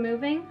middle of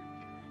moving.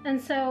 And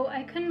so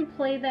I couldn't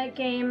play that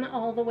game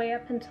all the way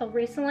up until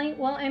recently.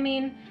 Well, I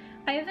mean,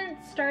 I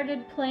haven't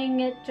started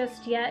playing it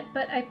just yet,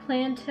 but I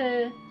plan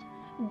to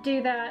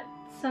do that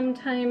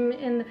sometime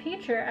in the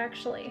future,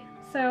 actually.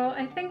 So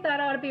I think that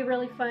ought to be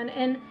really fun.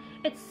 And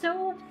it's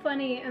so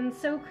funny and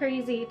so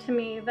crazy to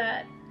me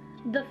that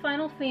the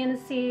Final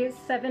Fantasy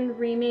VII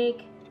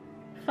Remake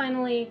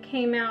finally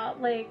came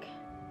out, like,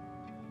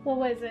 what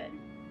was it?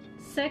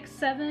 6,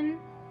 7,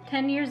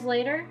 10 years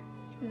later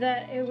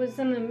that it was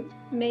in the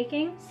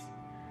makings.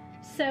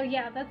 So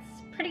yeah,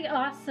 that's pretty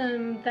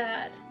awesome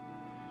that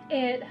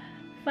it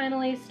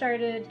finally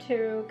started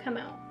to come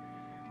out.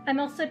 I'm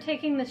also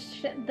taking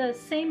the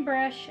same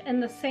brush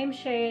and the same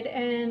shade,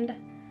 and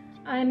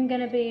I'm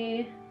gonna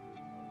be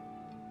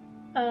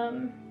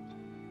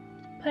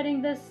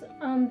putting this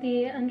on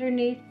the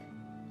underneath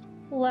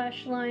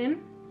lash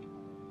line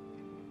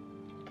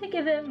to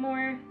give it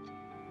more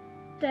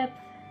depth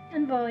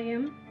and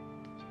volume.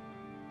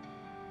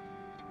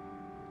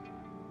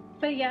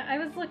 But yeah, I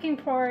was looking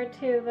forward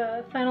to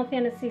the Final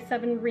Fantasy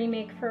VII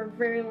Remake for a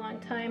very long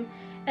time,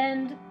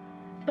 and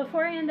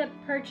before I ended up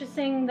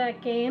purchasing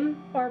that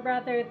game, or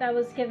rather that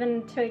was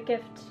given to a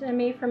gift to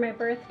me for my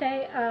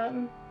birthday,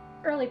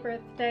 early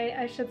birthday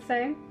I should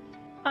say,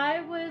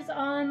 I was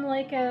on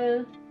like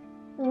a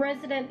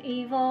Resident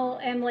Evil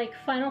and like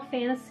Final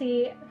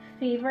Fantasy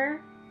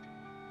fever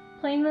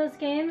playing those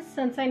games,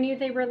 since I knew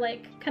they were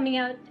like coming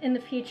out in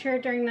the future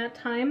during that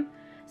time.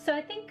 So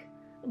I think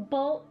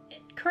both,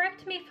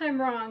 correct me if I'm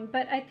wrong,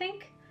 but I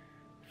think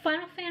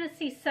Final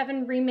Fantasy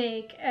VII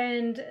Remake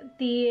and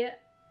the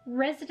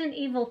Resident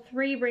Evil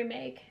 3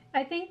 Remake,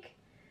 I think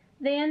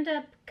they end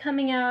up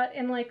coming out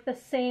in like the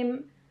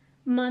same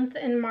month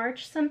in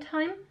March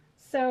sometime.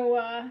 So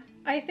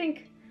I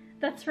think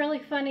that's really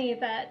funny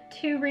that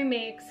 2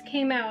 remakes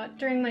came out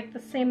during like the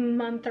same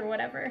month or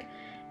whatever.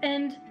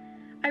 And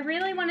I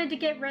really wanted to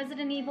get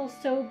Resident Evil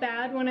so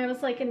bad when I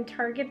was like in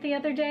Target the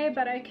other day,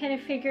 but I kind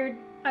of figured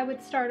I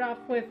would start off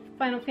with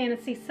Final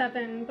Fantasy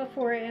VII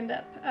before I end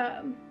up,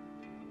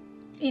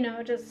 you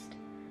know, just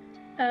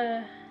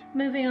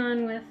moving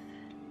on with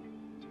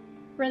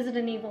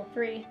Resident Evil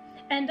 3.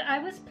 And I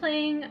was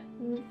playing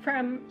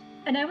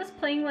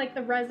like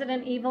the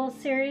Resident Evil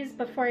series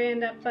before I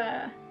end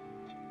up,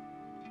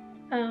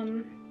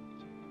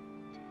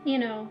 you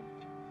know,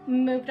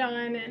 moved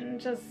on and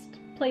just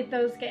played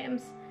those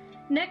games.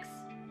 Next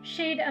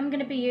shade I'm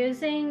going to be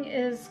using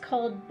is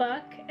called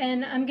Buck,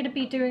 and I'm going to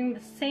be doing the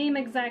same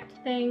exact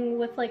thing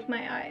with like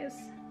my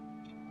eyes.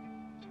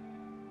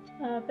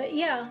 But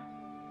yeah,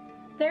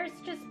 there's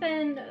just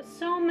been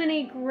so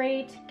many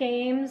great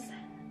games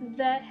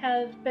that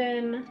have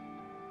been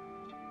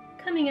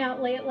coming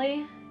out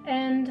lately,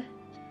 and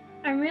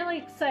I'm really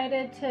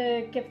excited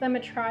to give them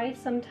a try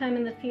sometime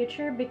in the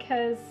future,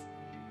 because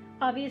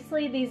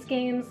obviously these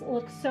games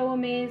look so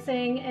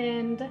amazing,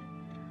 and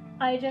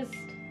I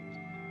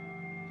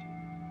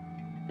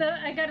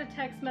got a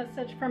text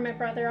message from my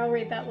brother. I'll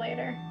read that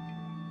later.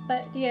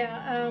 But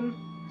yeah,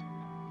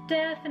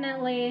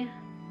 definitely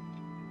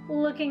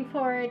looking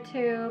forward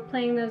to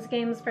playing those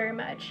games very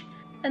much.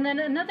 And then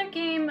another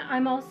game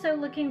I'm also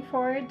looking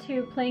forward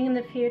to playing in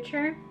the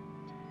future,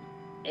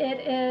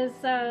 it is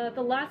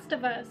The Last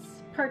of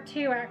Us Part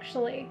 2,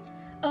 actually.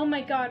 Oh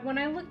my god, when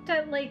I looked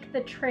at like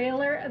the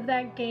trailer of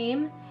that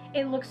game,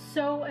 it looks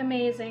so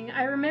amazing.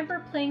 I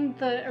remember playing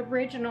the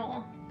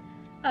original.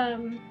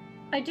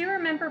 I do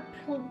remember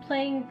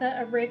playing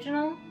the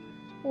original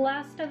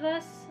Last of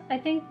Us, I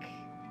think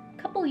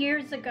a couple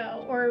years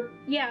ago, or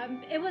yeah,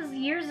 it was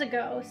years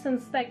ago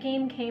since that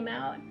game came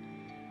out.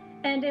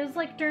 And it was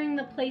like during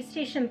the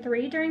PlayStation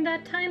 3 during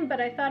that time,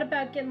 but I thought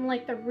about getting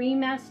like the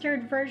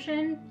remastered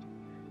version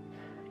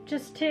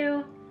just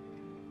to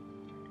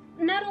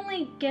not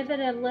only give it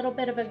a little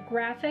bit of a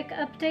graphic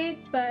update,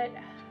 but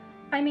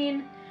I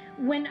mean,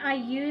 when I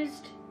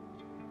used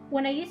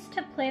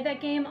to play that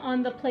game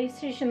on the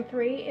PlayStation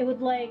 3,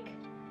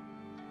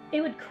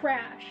 it would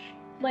crash,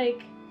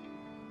 like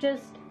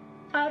just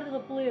out of the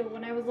blue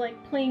when I was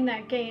like playing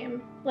that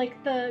game.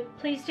 Like the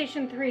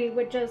PlayStation 3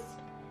 would just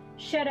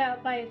shut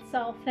out by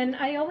itself, and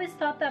I always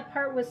thought that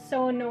part was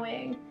so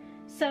annoying.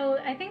 So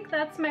I think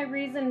that's my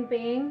reason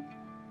being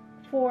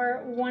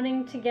for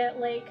wanting to get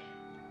like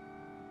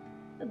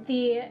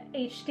the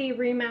HD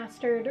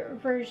remastered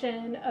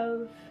version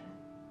of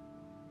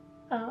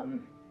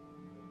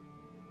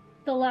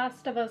The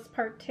Last of Us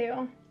Part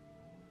 2.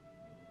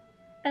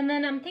 And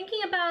then I'm thinking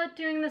about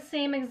doing the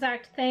same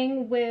exact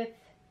thing with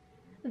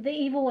The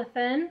Evil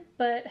Within,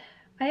 but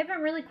I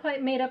haven't really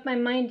quite made up my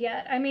mind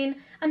yet. I mean,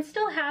 I'm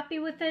still happy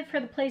with it for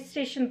the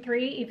PlayStation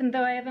 3, even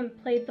though I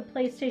haven't played the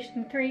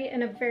PlayStation 3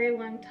 in a very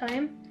long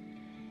time.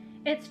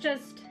 It's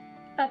just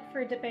up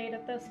for debate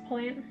at this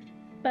point,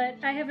 but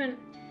I haven't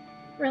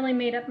really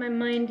made up my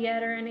mind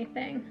yet or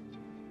anything.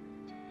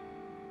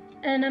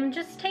 And I'm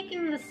just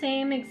taking the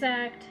same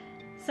exact...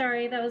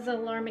 Sorry, that was an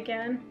alarm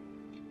again.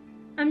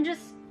 I'm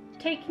just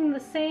taking the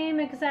same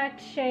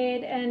exact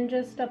shade and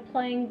just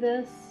applying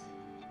this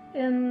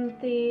in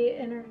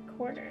the inner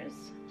quarters.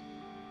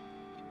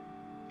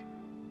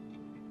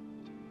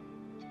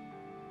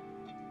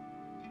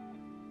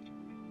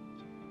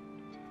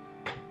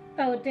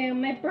 Oh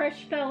damn, my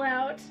brush fell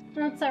out.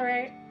 That's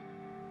alright.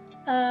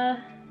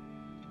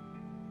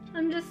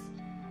 I'm just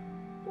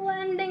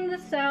blending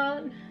this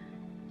out,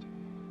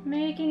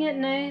 making it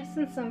nice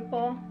and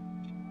simple.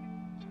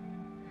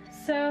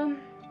 So,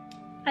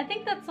 I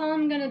think that's all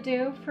I'm gonna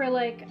do for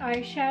like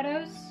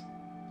eyeshadows.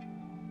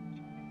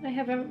 I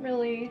haven't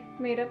really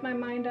made up my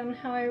mind on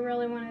how I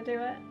really want to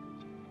do it.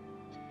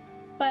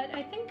 But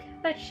I think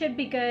that should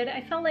be good.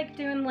 I felt like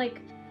doing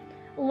like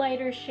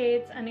lighter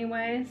shades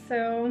anyway,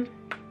 so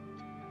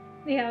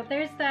yeah,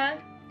 there's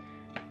that.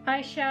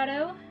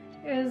 Eyeshadow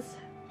is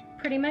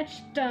pretty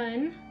much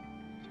done.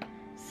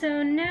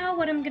 So now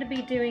what I'm going to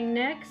be doing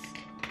next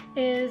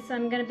is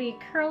I'm going to be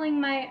curling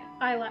my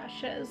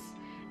eyelashes.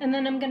 And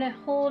then I'm going to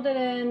hold it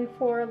in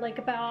for like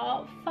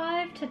about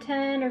 5 to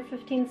 10 or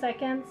 15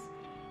 seconds.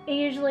 It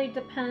usually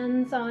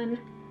depends on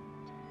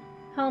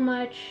how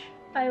much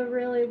I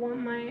really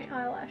want my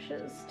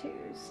eyelashes to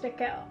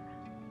stick out.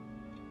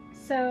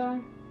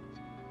 So,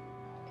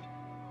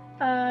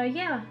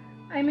 yeah,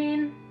 I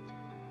mean,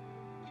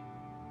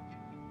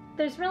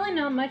 there's really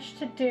not much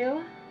to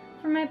do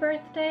for my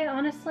birthday,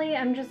 honestly.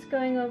 I'm just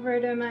going over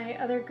to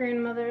my other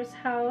grandmother's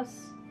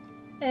house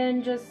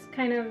and just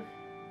kind of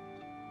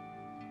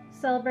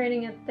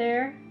celebrating it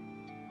there.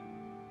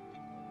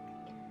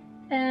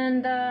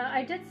 And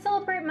I did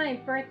celebrate my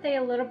birthday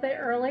a little bit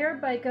earlier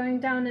by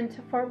going down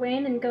into Fort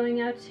Wayne and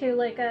going out to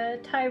like a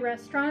Thai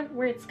restaurant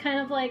where it's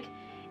kind of like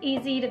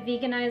easy to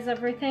veganize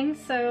everything.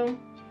 So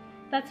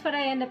that's what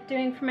I end up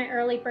doing for my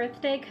early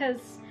birthday,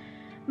 because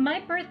my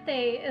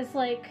birthday is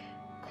like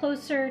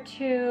closer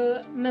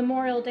to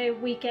Memorial Day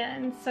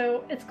weekend.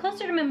 So it's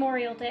closer to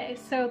Memorial Day.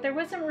 So there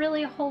wasn't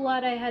really a whole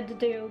lot I had to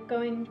do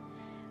going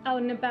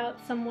out and about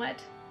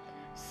somewhat.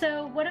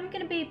 So what I'm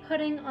going to be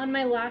putting on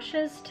my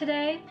lashes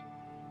today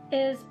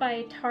is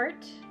by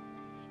Tarte.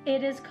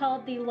 It is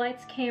called the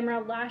Lights Camera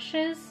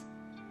Lashes,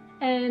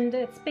 and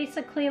it's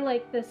basically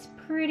like this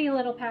pretty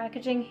little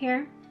packaging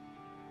here.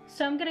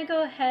 So I'm gonna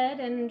go ahead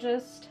and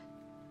just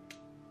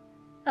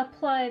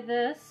apply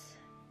this.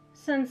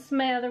 Since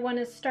my other one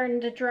is starting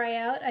to dry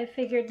out, I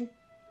figured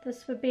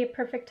this would be a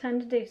perfect time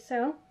to do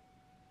so.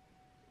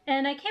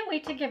 And I can't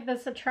wait to give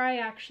this a try,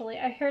 actually.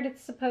 I heard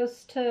it's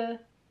supposed to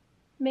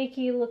make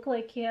you look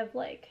like you have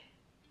like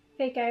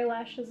fake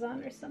eyelashes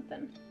on or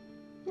something.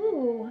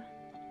 Ooh,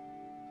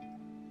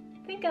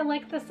 I think I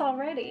like this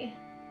already.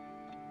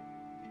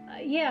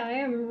 Yeah, I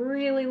am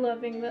really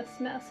loving this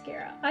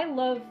mascara. I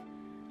love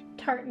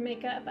Tarte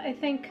makeup. I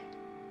think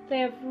they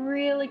have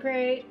really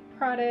great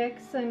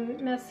products and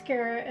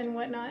mascara and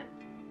whatnot.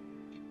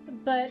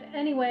 But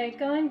anyway,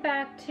 going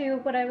back to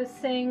what I was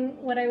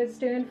saying, what I was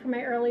doing for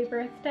my early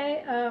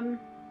birthday,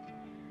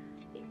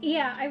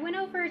 yeah, I went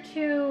over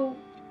to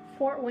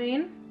Fort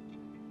Wayne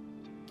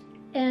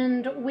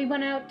and we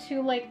went out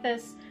to like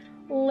this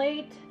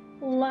late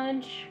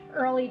lunch,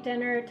 early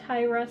dinner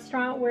Thai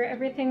restaurant where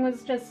everything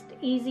was just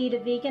easy to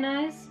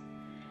veganize.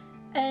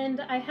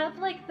 And I have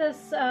like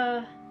this,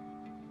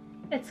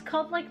 it's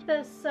called like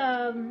this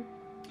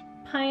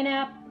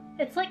pineapple,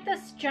 it's like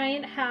this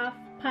giant half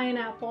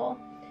pineapple.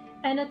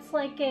 And it's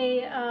like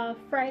a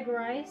fried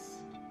rice.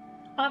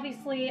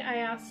 Obviously I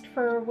asked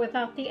for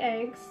without the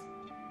eggs.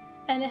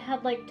 And it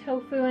had like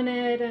tofu in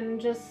it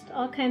and just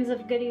all kinds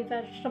of goody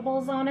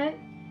vegetables on it.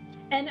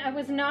 And I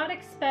was not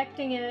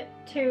expecting it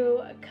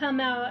to come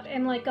out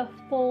in like a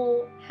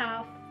full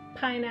half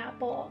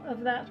pineapple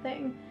of that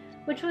thing,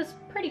 which was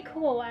pretty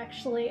cool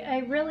actually. I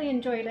really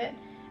enjoyed it.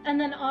 And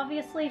then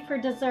obviously for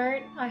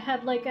dessert, I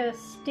had like a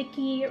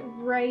sticky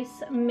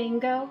rice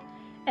mango,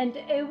 and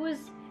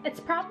it's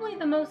probably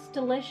the most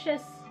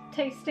delicious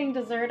tasting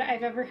dessert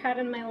I've ever had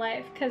in my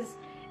life because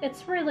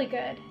it's really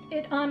good.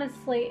 It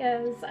honestly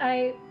is.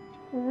 I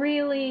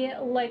really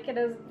like it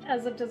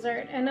as a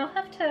dessert, and I'll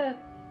have to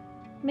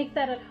make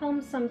that at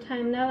home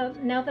sometime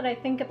now that I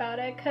think about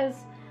it, because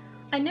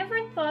I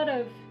never thought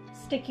of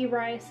sticky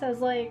rice as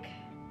like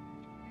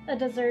a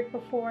dessert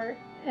before,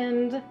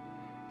 and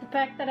the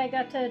fact that I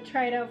got to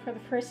try it out for the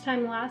first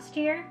time last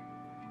year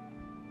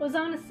was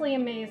honestly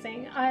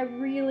amazing. I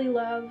really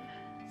love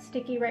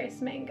sticky rice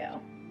mango.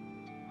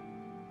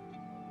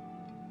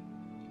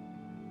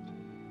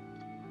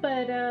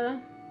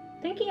 But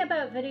thinking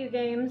about video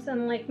games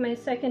and like my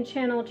second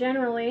channel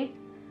generally,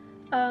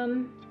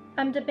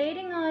 I'm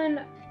debating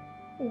on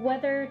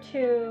whether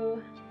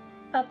to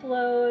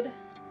upload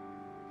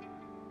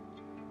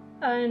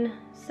on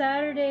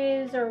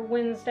Saturdays or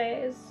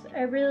Wednesdays.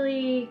 I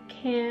really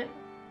can't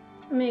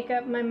make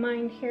up my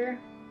mind here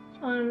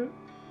on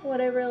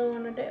what I really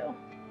want to do.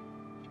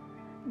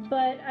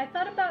 But I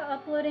thought about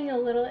uploading a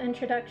little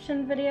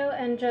introduction video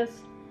and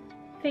just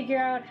figure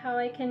out how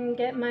I can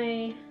get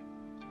my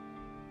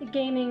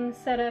gaming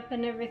setup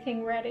and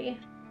everything ready.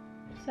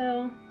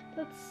 So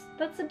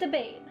that's a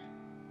debate.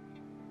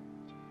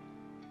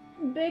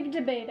 Big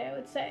debate, I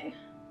would say.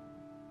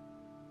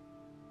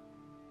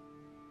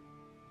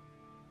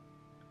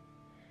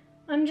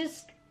 I'm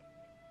just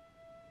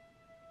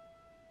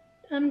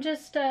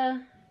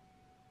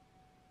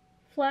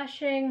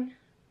flashing,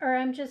 or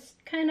I'm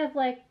just kind of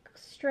like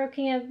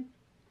stroking it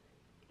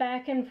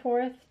back and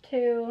forth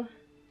to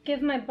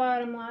give my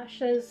bottom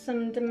lashes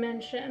some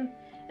dimension.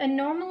 And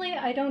normally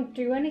I don't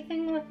do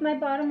anything with my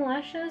bottom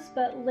lashes,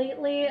 but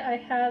lately I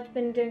have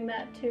been doing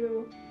that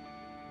to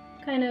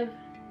kind of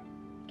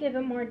give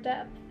it more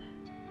depth.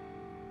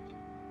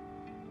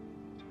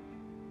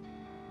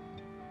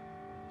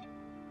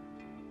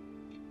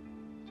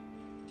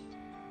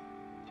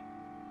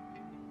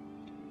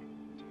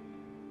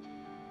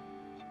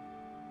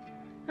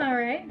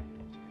 Alright,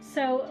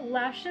 so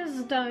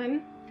lashes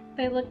done.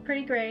 They look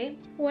pretty great.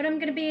 What I'm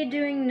going to be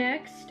doing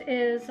next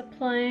is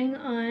applying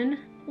on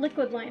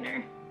liquid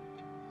liner.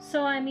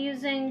 So I'm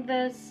using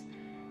this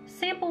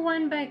sample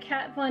one by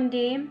Kat Von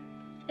D.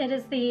 It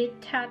is the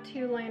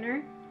tattoo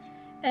liner.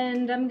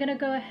 And I'm going to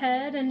go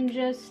ahead and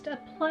just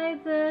apply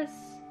this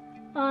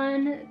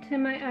on to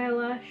my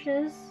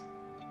eyelashes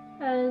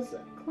as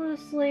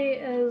closely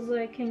as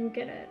I can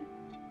get it.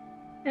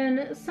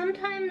 And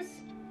sometimes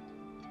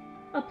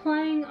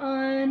applying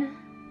on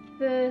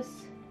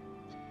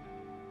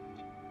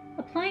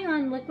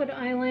liquid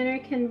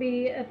eyeliner can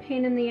be a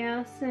pain in the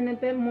ass and a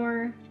bit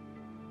more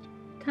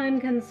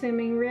time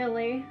consuming,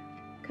 really,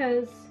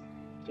 because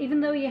even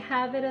though you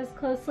have it as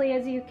closely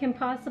as you can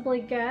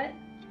possibly get,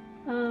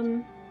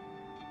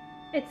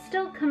 it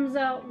still comes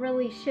out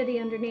really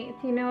shitty underneath,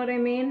 you know what I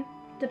mean?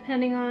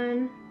 Depending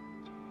on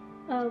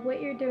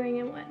what you're doing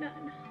and whatnot.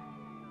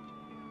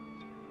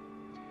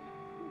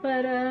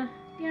 But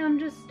yeah, I'm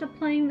just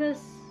applying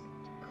this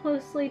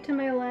closely to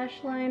my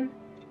lash line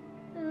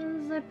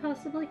as I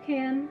possibly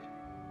can.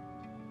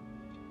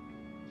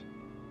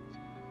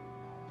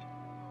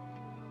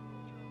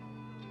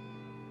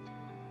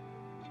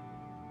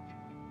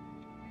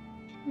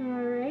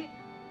 Alright.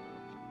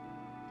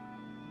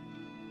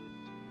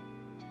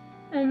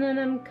 And then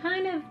I'm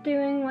kind of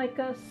doing like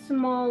a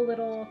small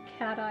little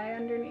cat eye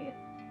underneath.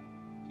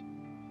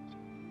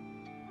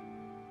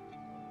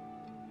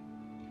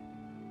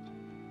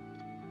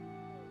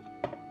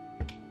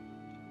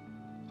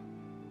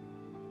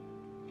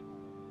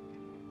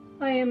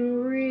 I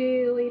am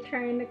really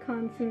trying to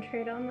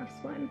concentrate on this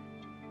one.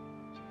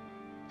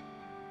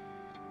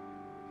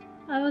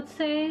 I would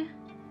say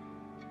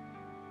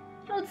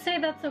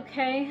that's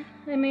okay.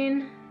 I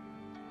mean,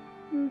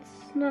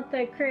 it's not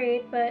that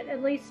great, but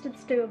at least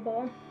it's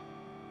doable.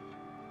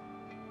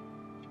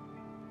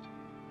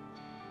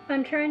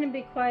 I'm trying to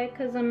be quiet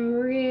because I'm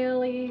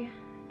really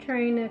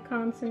trying to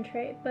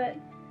concentrate, but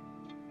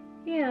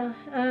yeah,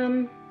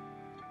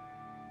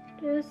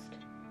 just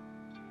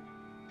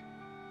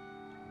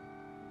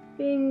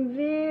being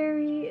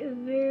very,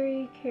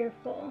 very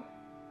careful.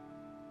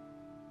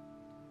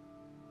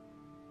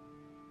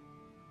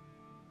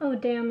 Oh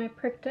damn, I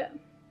pricked it.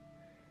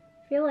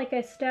 I feel like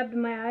I stabbed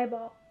my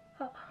eyeball.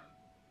 Oh.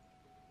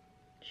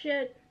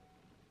 Shit.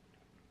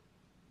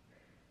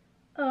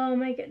 Oh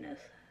my goodness.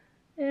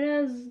 It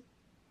has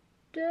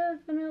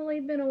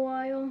definitely been a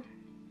while.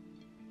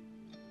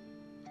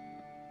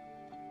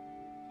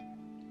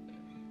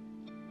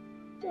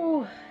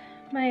 Oh,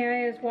 my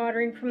eye is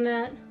watering from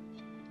that.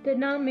 Did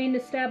not mean to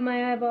stab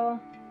my eyeball.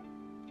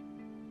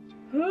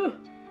 Ugh,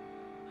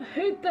 I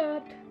hate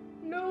that.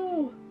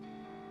 No.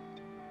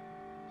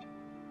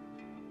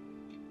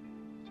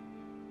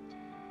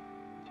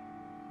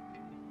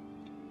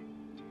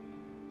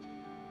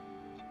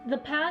 The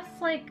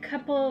past like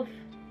couple of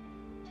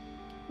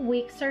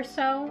weeks or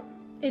so,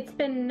 it's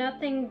been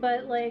nothing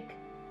but like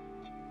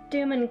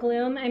doom and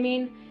gloom. I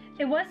mean,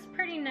 it was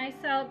pretty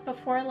nice out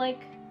before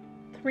like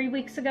 3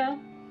 weeks ago,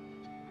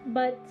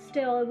 but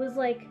still it was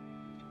like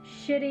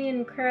shitty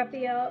and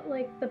crappy out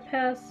like the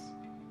past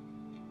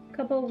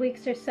couple of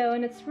weeks or so,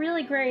 and it's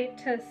really great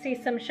to see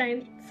some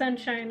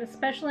sunshine,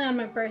 especially on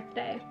my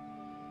birthday.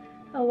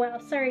 Oh wow,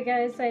 sorry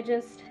guys, I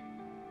just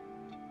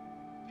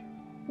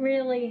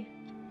really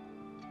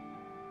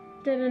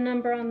did a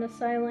number on this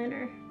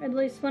eyeliner. At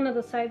least one of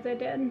the sides I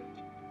did.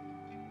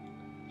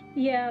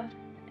 Yeah,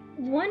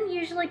 one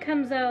usually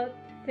comes out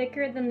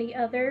thicker than the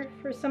other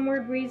for some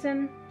weird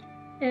reason,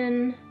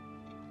 and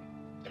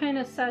kind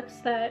of sucks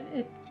that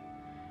it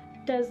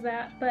does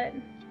that, but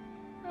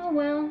oh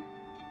well.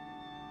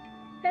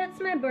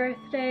 It's my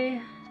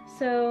birthday,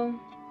 so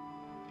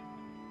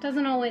it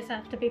doesn't always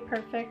have to be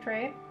perfect,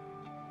 right?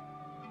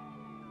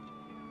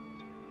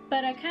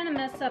 But I kind of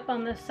mess up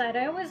on this side.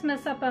 I always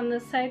mess up on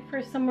this side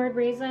for some weird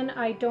reason.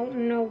 I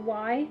don't know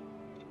why.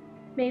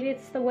 Maybe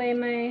it's the way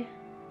my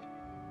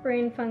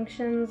brain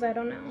functions. I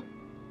don't know.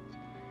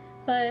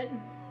 But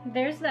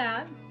there's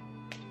that.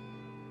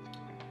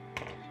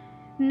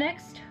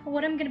 Next,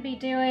 what I'm going to be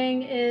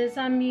doing is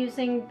I'm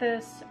using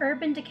this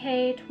Urban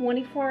Decay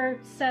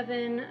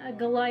 24/7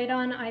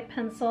 Glide-On eye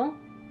pencil.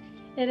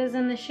 It is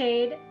in the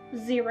shade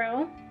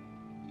 0.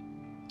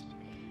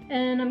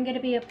 And I'm going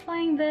to be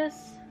applying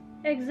this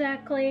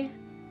exactly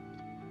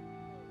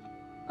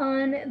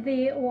on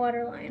the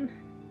waterline.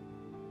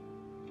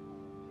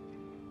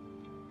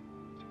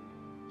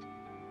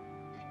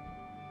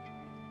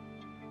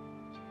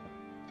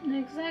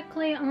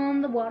 Exactly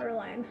on the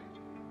waterline.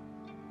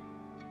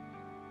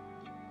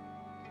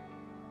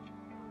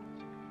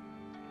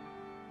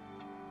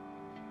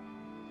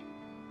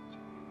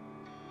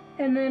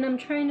 And then I'm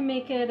trying to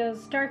make it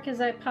as dark as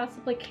I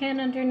possibly can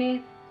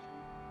underneath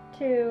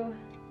to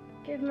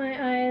give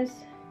my eyes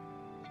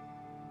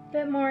a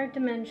bit more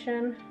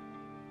dimension.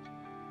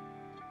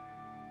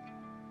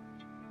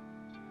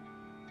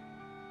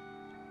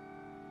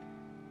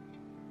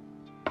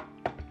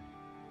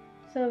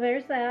 So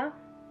there's that.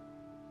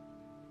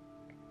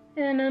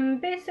 And I'm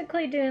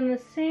basically doing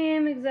the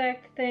same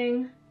exact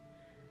thing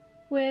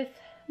with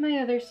my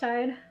other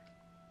side.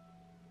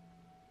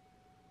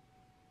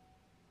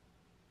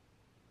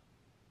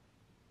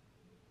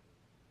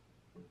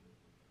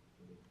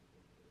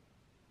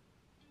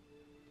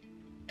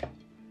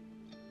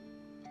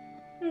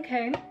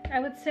 Okay, I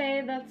would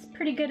say that's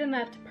pretty good in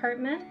that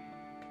department.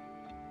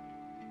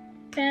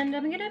 And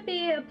I'm gonna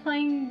be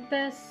applying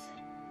this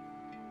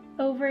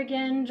over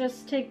again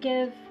just to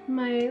give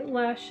my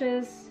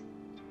lashes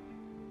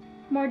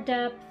more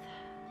depth.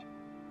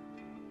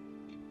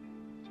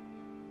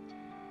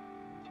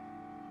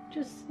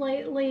 Just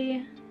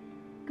slightly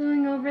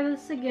going over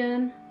this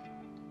again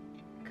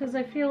because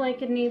I feel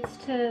like it needs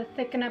to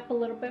thicken up a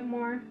little bit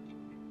more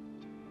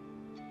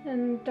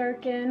and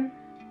darken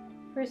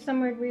for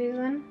some weird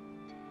reason.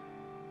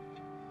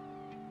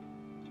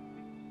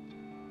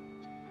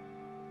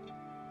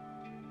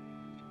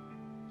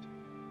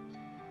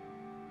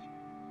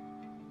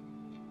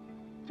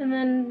 And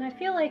then I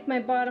feel like my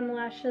bottom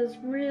lashes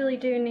really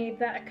do need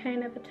that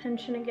kind of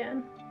attention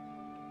again.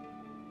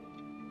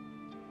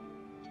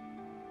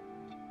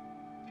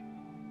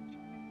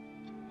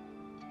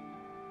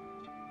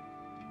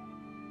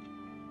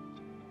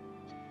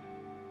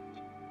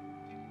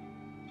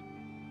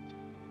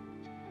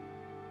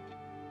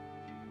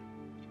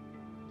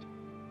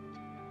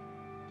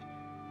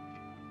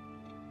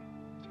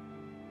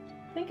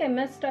 I think I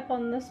messed up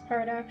on this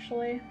part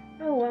actually.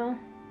 Oh well.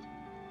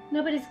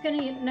 Nobody's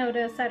gonna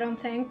notice, I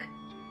don't think.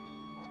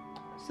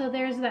 So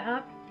there's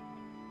that.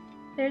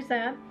 There's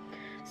that.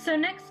 So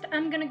next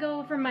I'm gonna go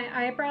over my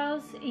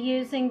eyebrows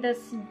using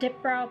this Dip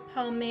Brow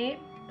pomade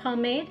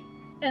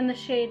in the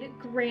shade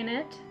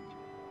Granite.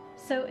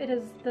 So it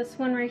is this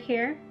one right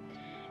here.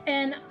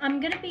 And I'm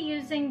gonna be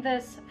using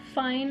this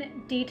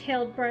fine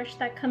detailed brush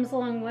that comes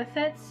along with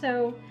it.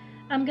 So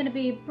I'm gonna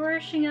be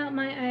brushing out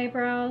my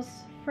eyebrows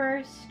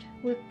first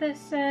with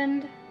this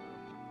end.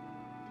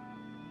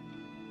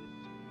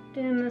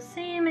 Doing the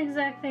same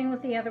exact thing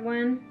with the other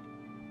one.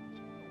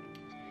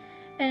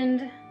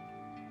 And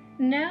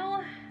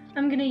now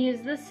I'm going to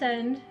use this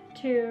end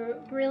to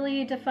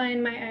really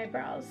define my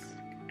eyebrows.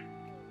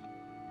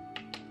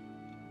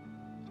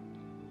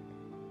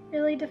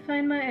 Really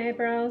define my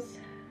eyebrows.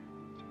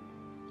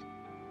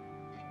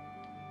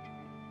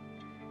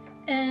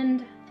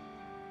 And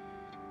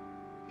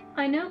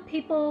I know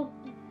people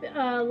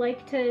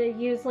like to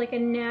use like a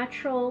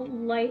natural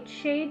light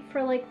shade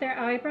for like their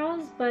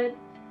eyebrows, but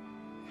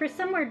for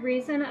some weird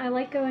reason I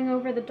like going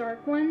over the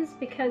dark ones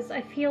because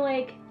I feel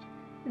like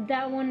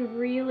that one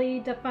really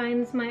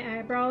defines my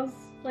eyebrows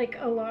like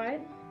a lot.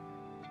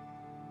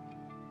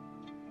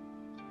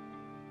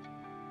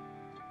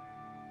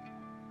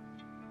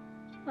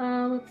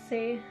 Let's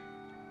see.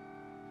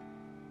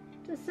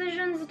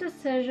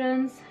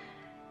 Decisions.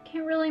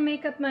 Can't really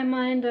make up my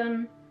mind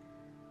on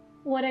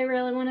what I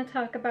really want to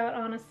talk about,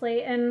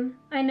 honestly. And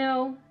I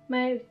know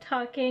my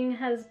talking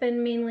has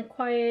been mainly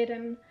quiet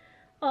and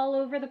all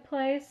over the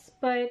place,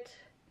 but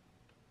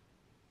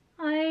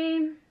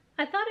I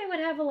thought I would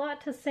have a lot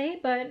to say,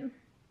 but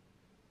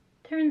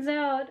turns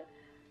out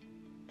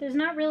there's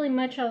not really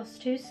much else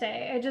to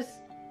say. I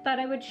just thought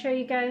I would show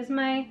you guys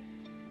my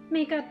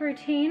makeup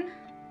routine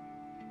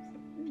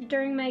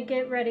during my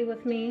get ready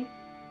with me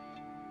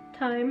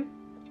time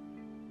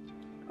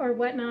or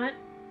whatnot.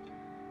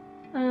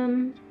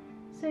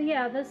 So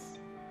yeah, this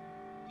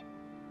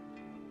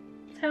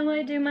is how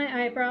I do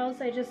my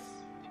eyebrows. I just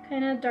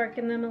kind of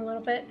darken them a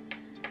little bit.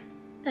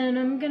 And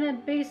I'm gonna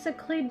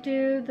basically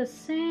do the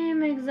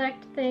same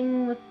exact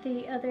thing with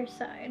the other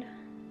side.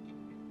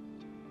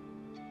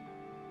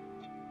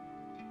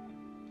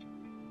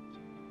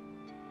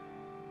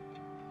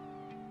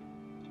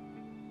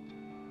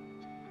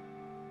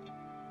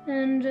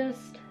 And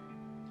just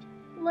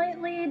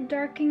lightly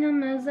darkening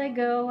them as I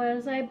go,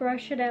 as I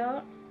brush it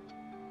out.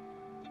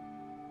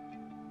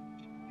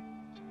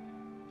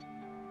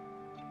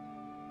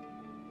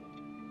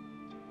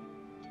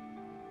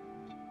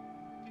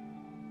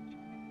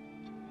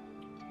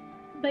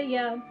 But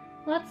yeah,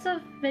 lots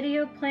of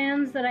video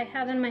plans that I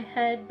have in my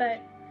head,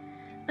 but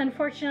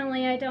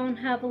unfortunately I don't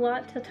have a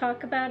lot to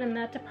talk about in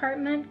that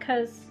department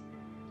because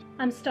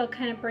I'm still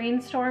kind of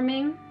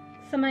brainstorming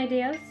some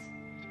ideas.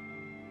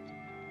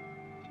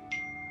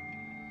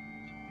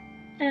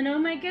 And oh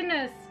my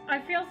goodness, I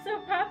feel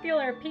so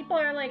popular. People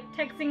are like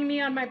texting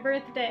me on my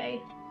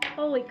birthday.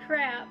 Holy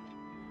crap.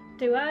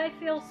 Do I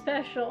feel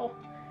special?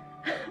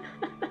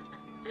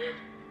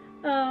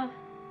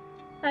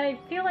 I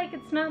feel like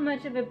it's not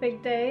much of a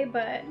big day,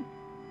 but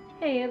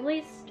hey, at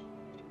least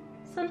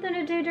something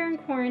to do during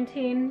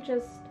quarantine.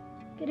 Just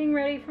getting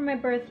ready for my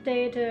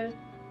birthday to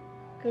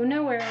go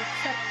nowhere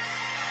except...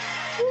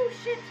 Oh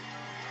shit!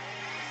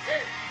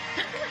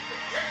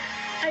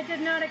 I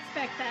did not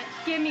expect that.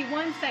 Give me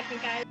 1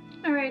 second, guys.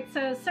 Alright,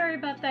 so sorry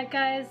about that,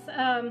 guys.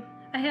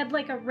 I had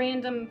like a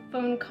random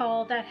phone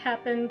call that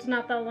happened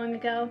not that long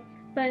ago.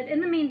 But in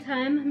the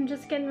meantime, I'm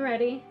just getting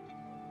ready.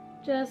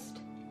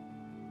 Just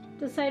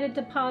decided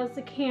to pause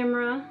the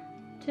camera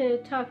to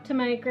talk to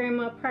my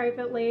grandma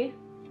privately.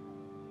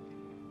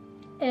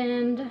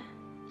 And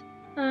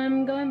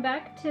I'm going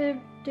back to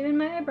doing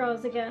my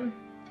eyebrows again.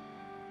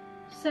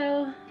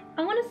 So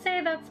I want to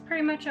say that's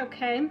pretty much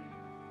okay.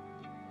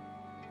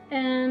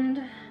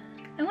 And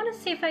I want to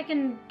see if I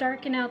can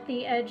darken out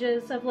the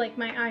edges of like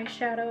my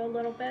eyeshadow a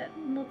little bit.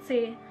 Let's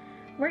see.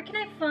 Where can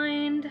I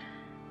find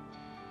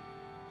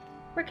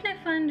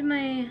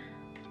my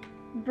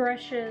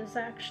brushes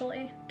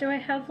actually? Do I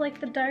have like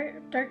the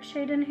dark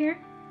shade in here?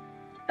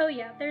 Oh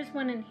yeah, there's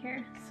one in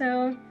here.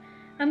 So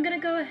I'm gonna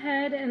go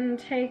ahead and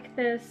take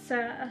this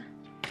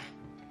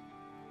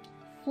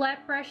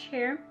flat brush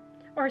here,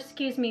 or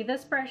excuse me,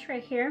 this brush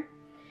right here,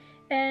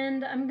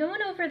 and I'm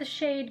going over the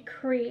shade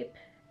Creep,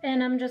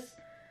 and I'm just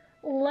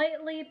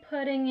lightly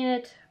putting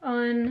it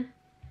on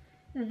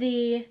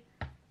the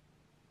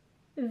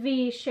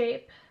V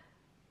shape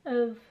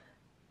of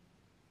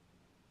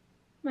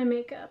my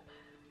makeup.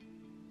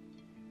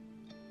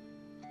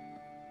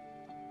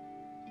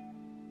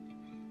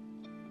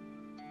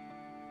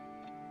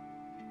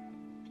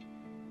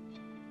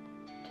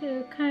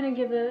 To kind of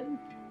give it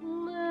a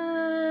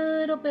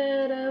little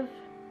bit of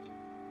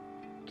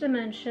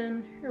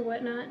dimension or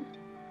whatnot.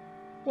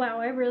 Wow,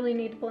 I really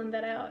need to blend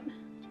that out.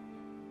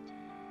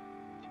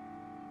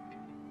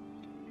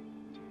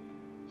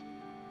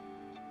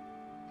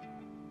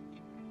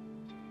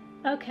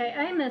 Okay,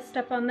 I messed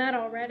up on that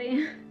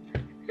already.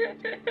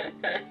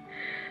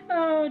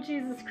 Oh,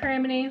 Jesus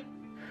criminy.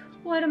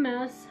 What a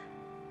mess.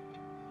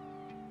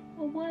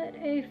 What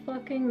a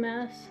fucking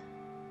mess.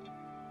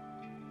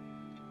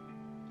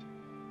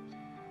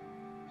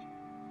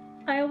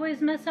 I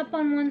always mess up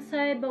on one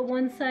side, but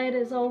one side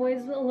is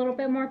always a little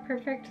bit more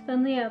perfect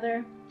than the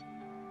other.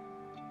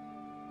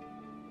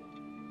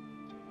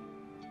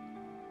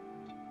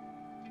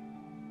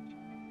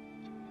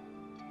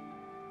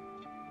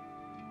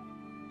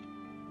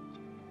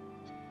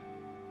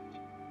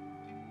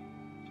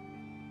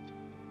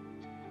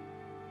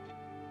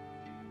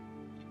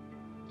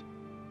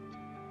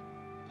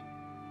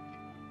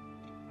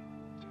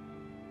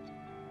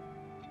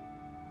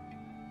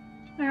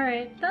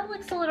 Alright, that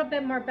looks a little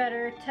bit more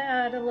better to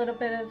add a little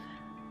bit of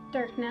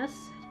darkness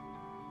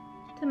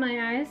to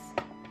my eyes.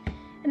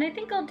 And I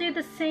think I'll do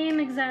the same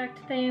exact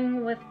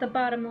thing with the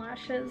bottom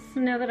lashes,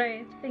 now that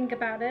I think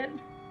about it.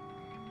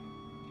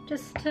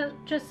 Just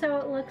so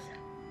it looks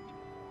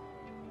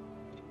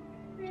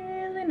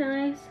really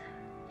really nice.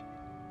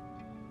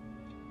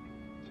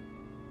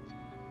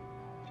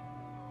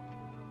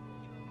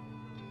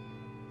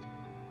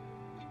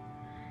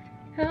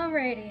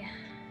 Alrighty,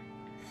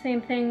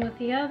 same thing with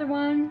the other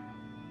one.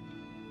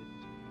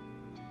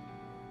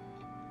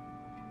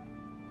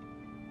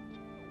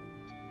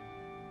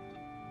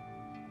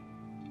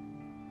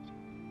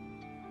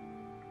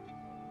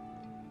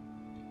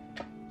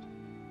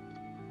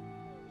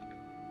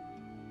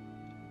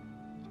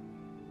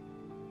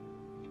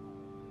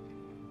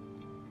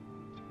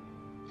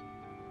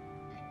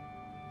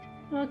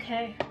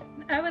 Okay,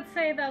 I would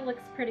say that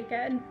looks pretty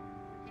good.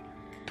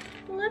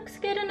 Looks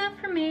good enough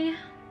for me.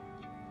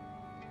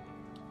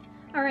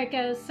 Alright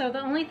guys, so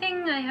the only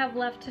thing I have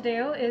left to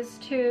do is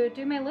to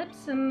do my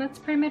lips, and that's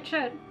pretty much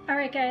it.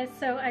 Alright guys,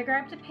 so I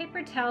grabbed a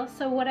paper towel.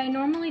 So what I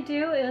normally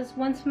do is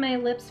once my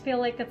lips feel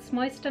like it's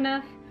moist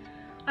enough,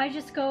 I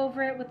just go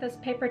over it with this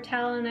paper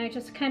towel and I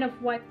just kind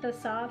of wipe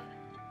this off.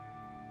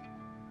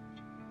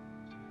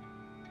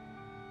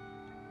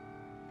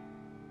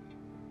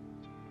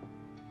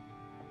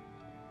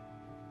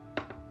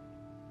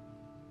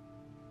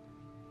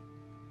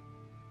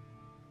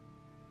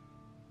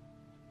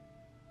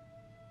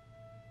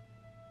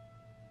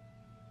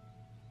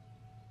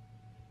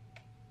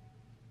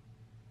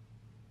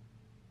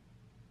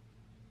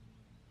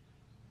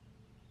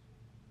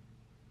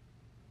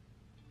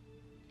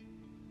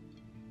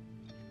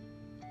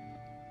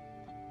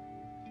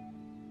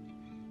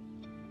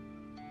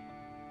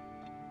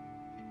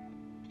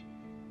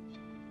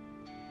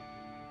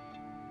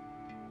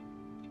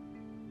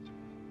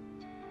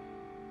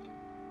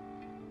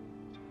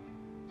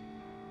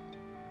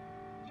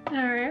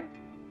 Alright.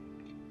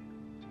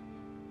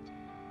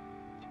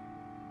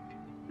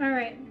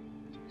 Alright,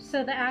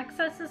 so the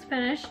access is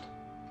finished.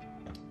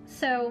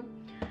 So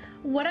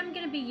what I'm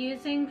going to be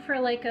using for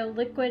like a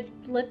liquid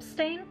lip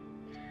stain,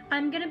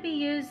 I'm going to be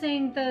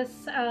using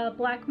this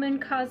Black Moon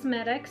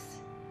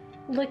Cosmetics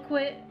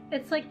liquid.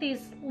 It's like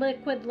these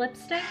liquid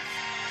lipsticks.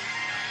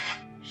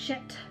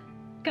 Shit.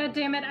 God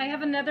damn it, I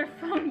have another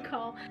phone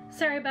call.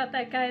 Sorry about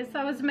that, guys.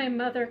 That was my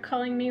mother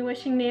calling me,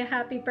 wishing me a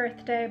happy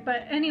birthday.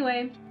 But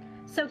anyway,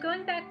 so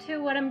going back to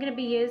what I'm going to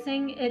be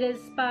using, it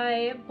is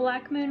by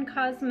Black Moon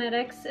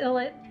Cosmetics.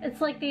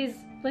 It's like these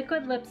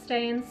liquid lip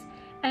stains,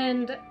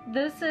 and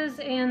this is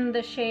in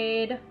the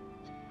shade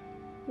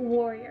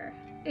Warrior,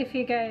 if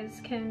you guys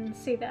can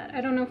see that.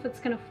 I don't know if it's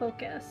going to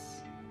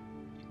focus.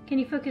 Can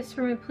you focus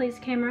for me, please,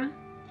 camera?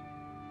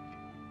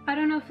 I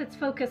don't know if it's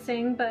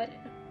focusing, but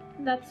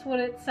that's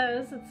what it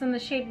says. It's in the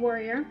shade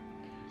Warrior.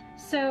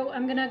 So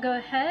I'm going to go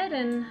ahead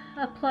and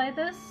apply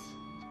this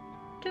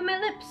to my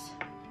lips.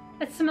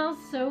 It smells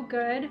so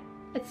good.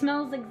 It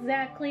smells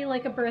exactly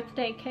like a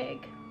birthday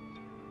cake.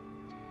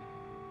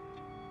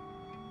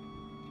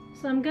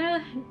 So I'm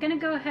gonna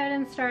go ahead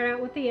and start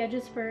out with the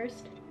edges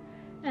first,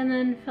 and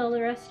then fill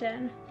the rest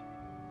in.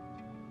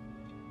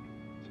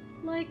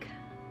 Like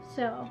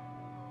so.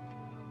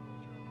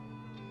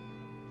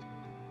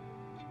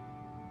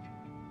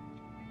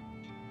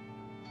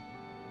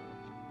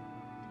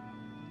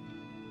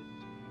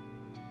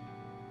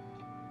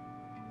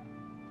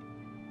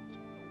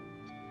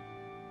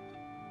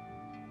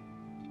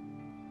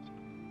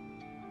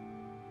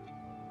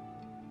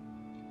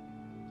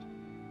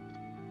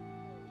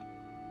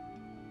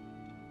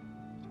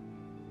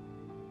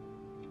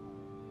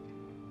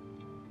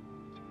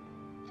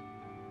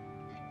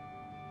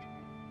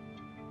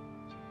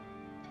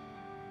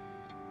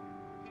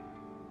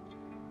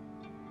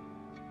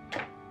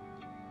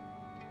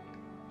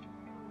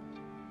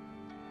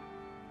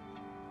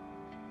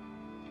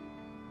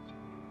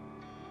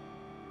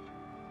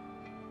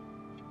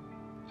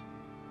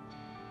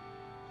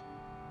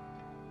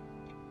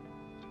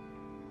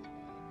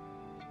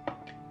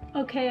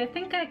 Okay, I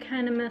think I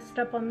kind of messed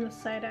up on this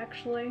side,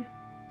 actually.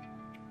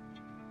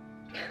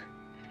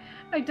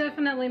 I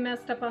definitely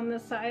messed up on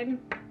this side.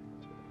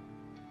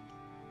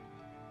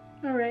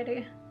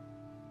 Alrighty.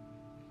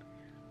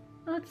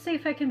 Let's see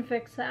if I can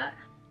fix that.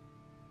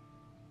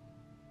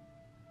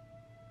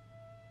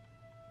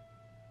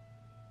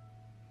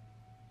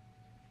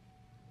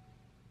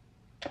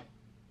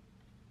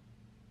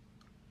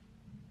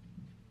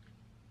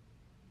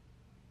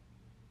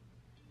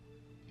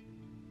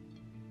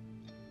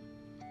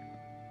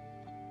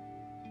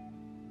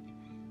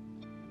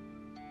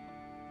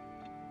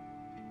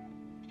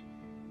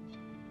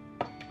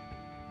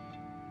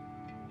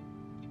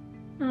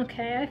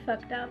 Okay, I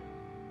fucked up.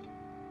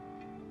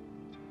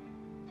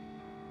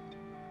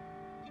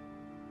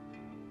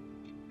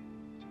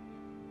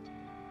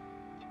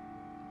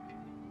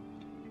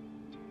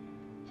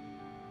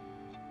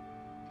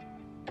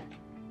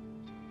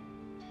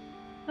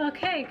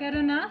 Okay, good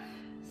enough.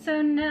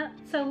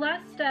 So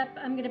last step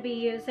I'm going to be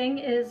using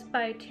is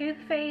by Too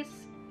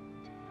Faced,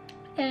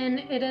 and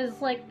it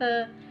is like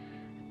the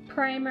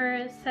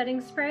primer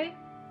setting spray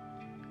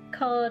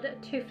called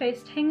Too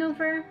Faced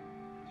Hangover.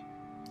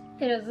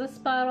 It is this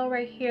bottle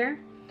right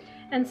here,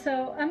 and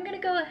so I'm going to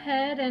go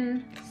ahead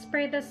and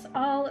spray this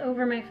all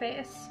over my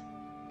face.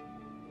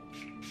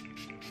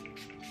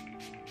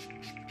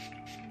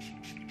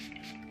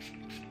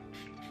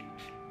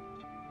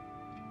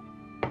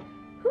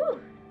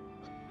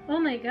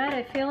 my god,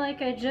 I feel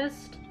like I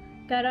just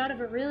got out of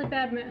a really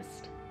bad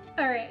mist.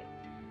 Alright,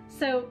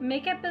 so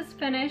makeup is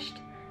finished.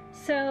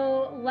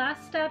 So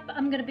last step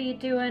I'm going to be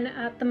doing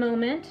at the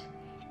moment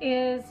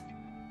is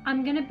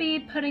I'm going to be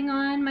putting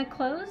on my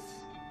clothes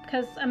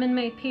because I'm in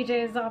my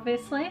PJs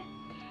obviously.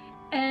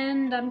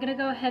 And I'm going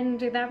to go ahead and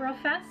do that real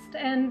fast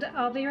and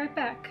I'll be right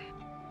back.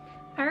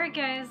 Alright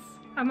guys,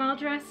 I'm all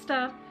dressed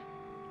up.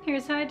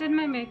 Here's how I did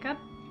my makeup.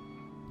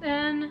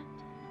 And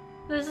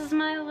this is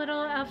my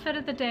little outfit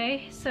of the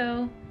day.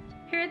 So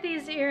here are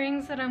these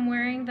earrings that I'm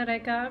wearing that I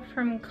got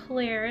from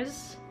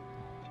Claire's.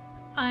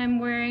 I'm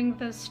wearing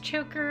this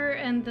choker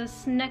and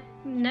this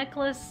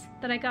necklace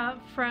that I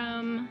got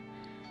from,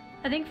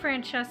 I think,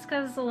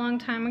 Francesca's a long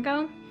time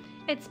ago.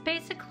 It's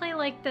basically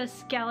like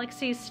this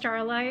galaxy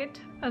starlight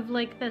of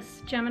like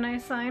this Gemini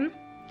sign.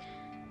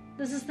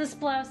 This is this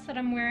blouse that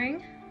I'm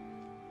wearing.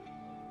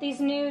 These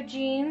new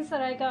jeans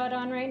that I got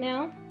on right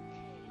now.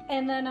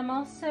 And then I'm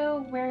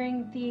also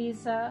wearing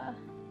these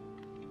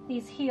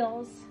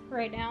heels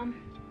right now.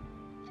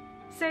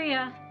 So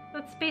yeah,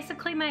 that's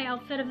basically my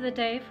outfit of the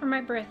day for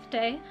my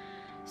birthday.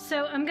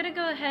 So I'm gonna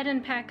go ahead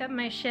and pack up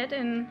my shit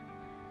and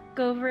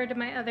go over to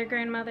my other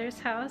grandmother's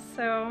house.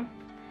 So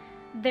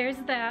there's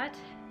that.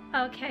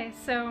 Okay,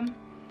 so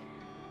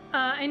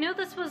I know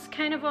this was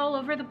kind of all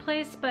over the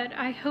place, but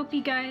I hope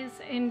you guys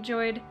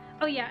enjoyed.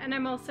 Oh yeah, and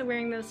I'm also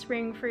wearing this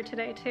ring for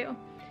today too.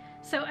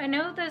 So I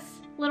know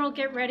this little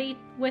get ready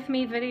with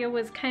me video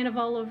was kind of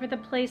all over the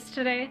place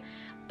today,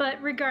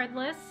 but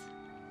regardless,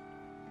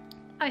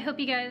 I hope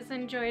you guys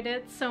enjoyed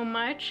it so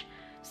much.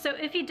 So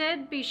if you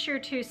did, be sure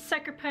to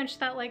sucker punch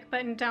that like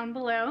button down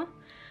below.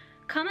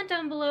 Comment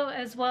down below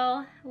as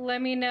well.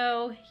 Let me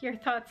know your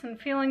thoughts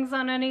and feelings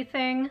on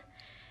anything.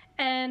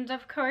 And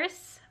of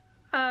course,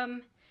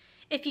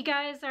 if you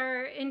guys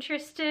are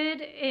interested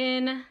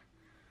in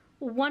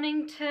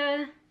wanting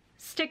to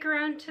stick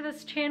around to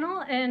this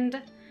channel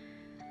and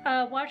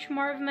watch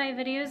more of my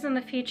videos in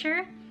the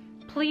future,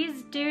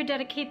 please do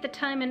dedicate the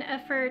time and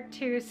effort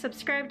to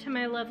subscribe to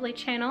my lovely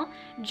channel,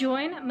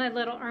 join my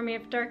little army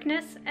of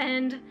darkness,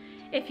 and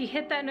if you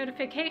hit that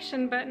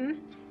notification button,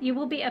 you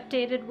will be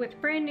updated with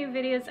brand new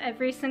videos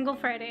every single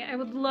Friday. I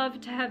would love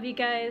to have you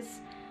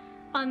guys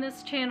on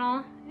this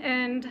channel,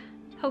 and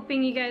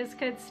hoping you guys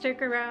could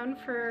stick around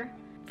for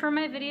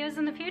my videos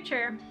in the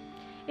future.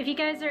 If you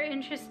guys are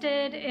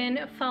interested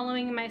in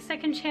following my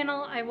second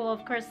channel, I will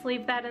of course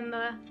leave that in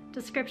the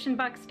description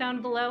box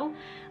down below,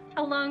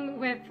 along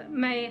with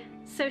my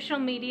social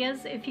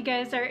medias if you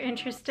guys are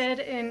interested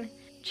in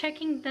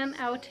checking them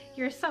out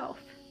yourself.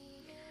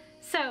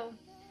 So,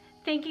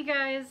 thank you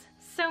guys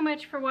so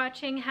much for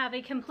watching. Have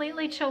a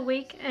completely chill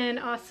week and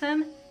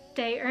awesome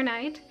day or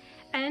night,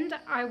 and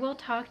I will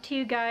talk to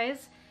you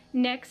guys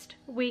next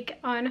week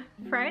on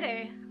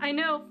Friday. I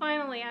know,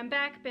 finally, I'm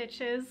back,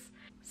 bitches.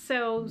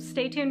 So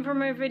stay tuned for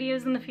more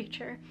videos in the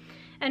future.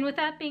 And with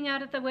that being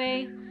out of the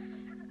way,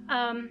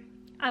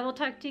 I will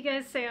talk to you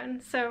guys soon.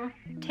 So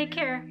take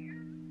care.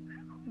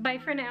 Bye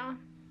for now.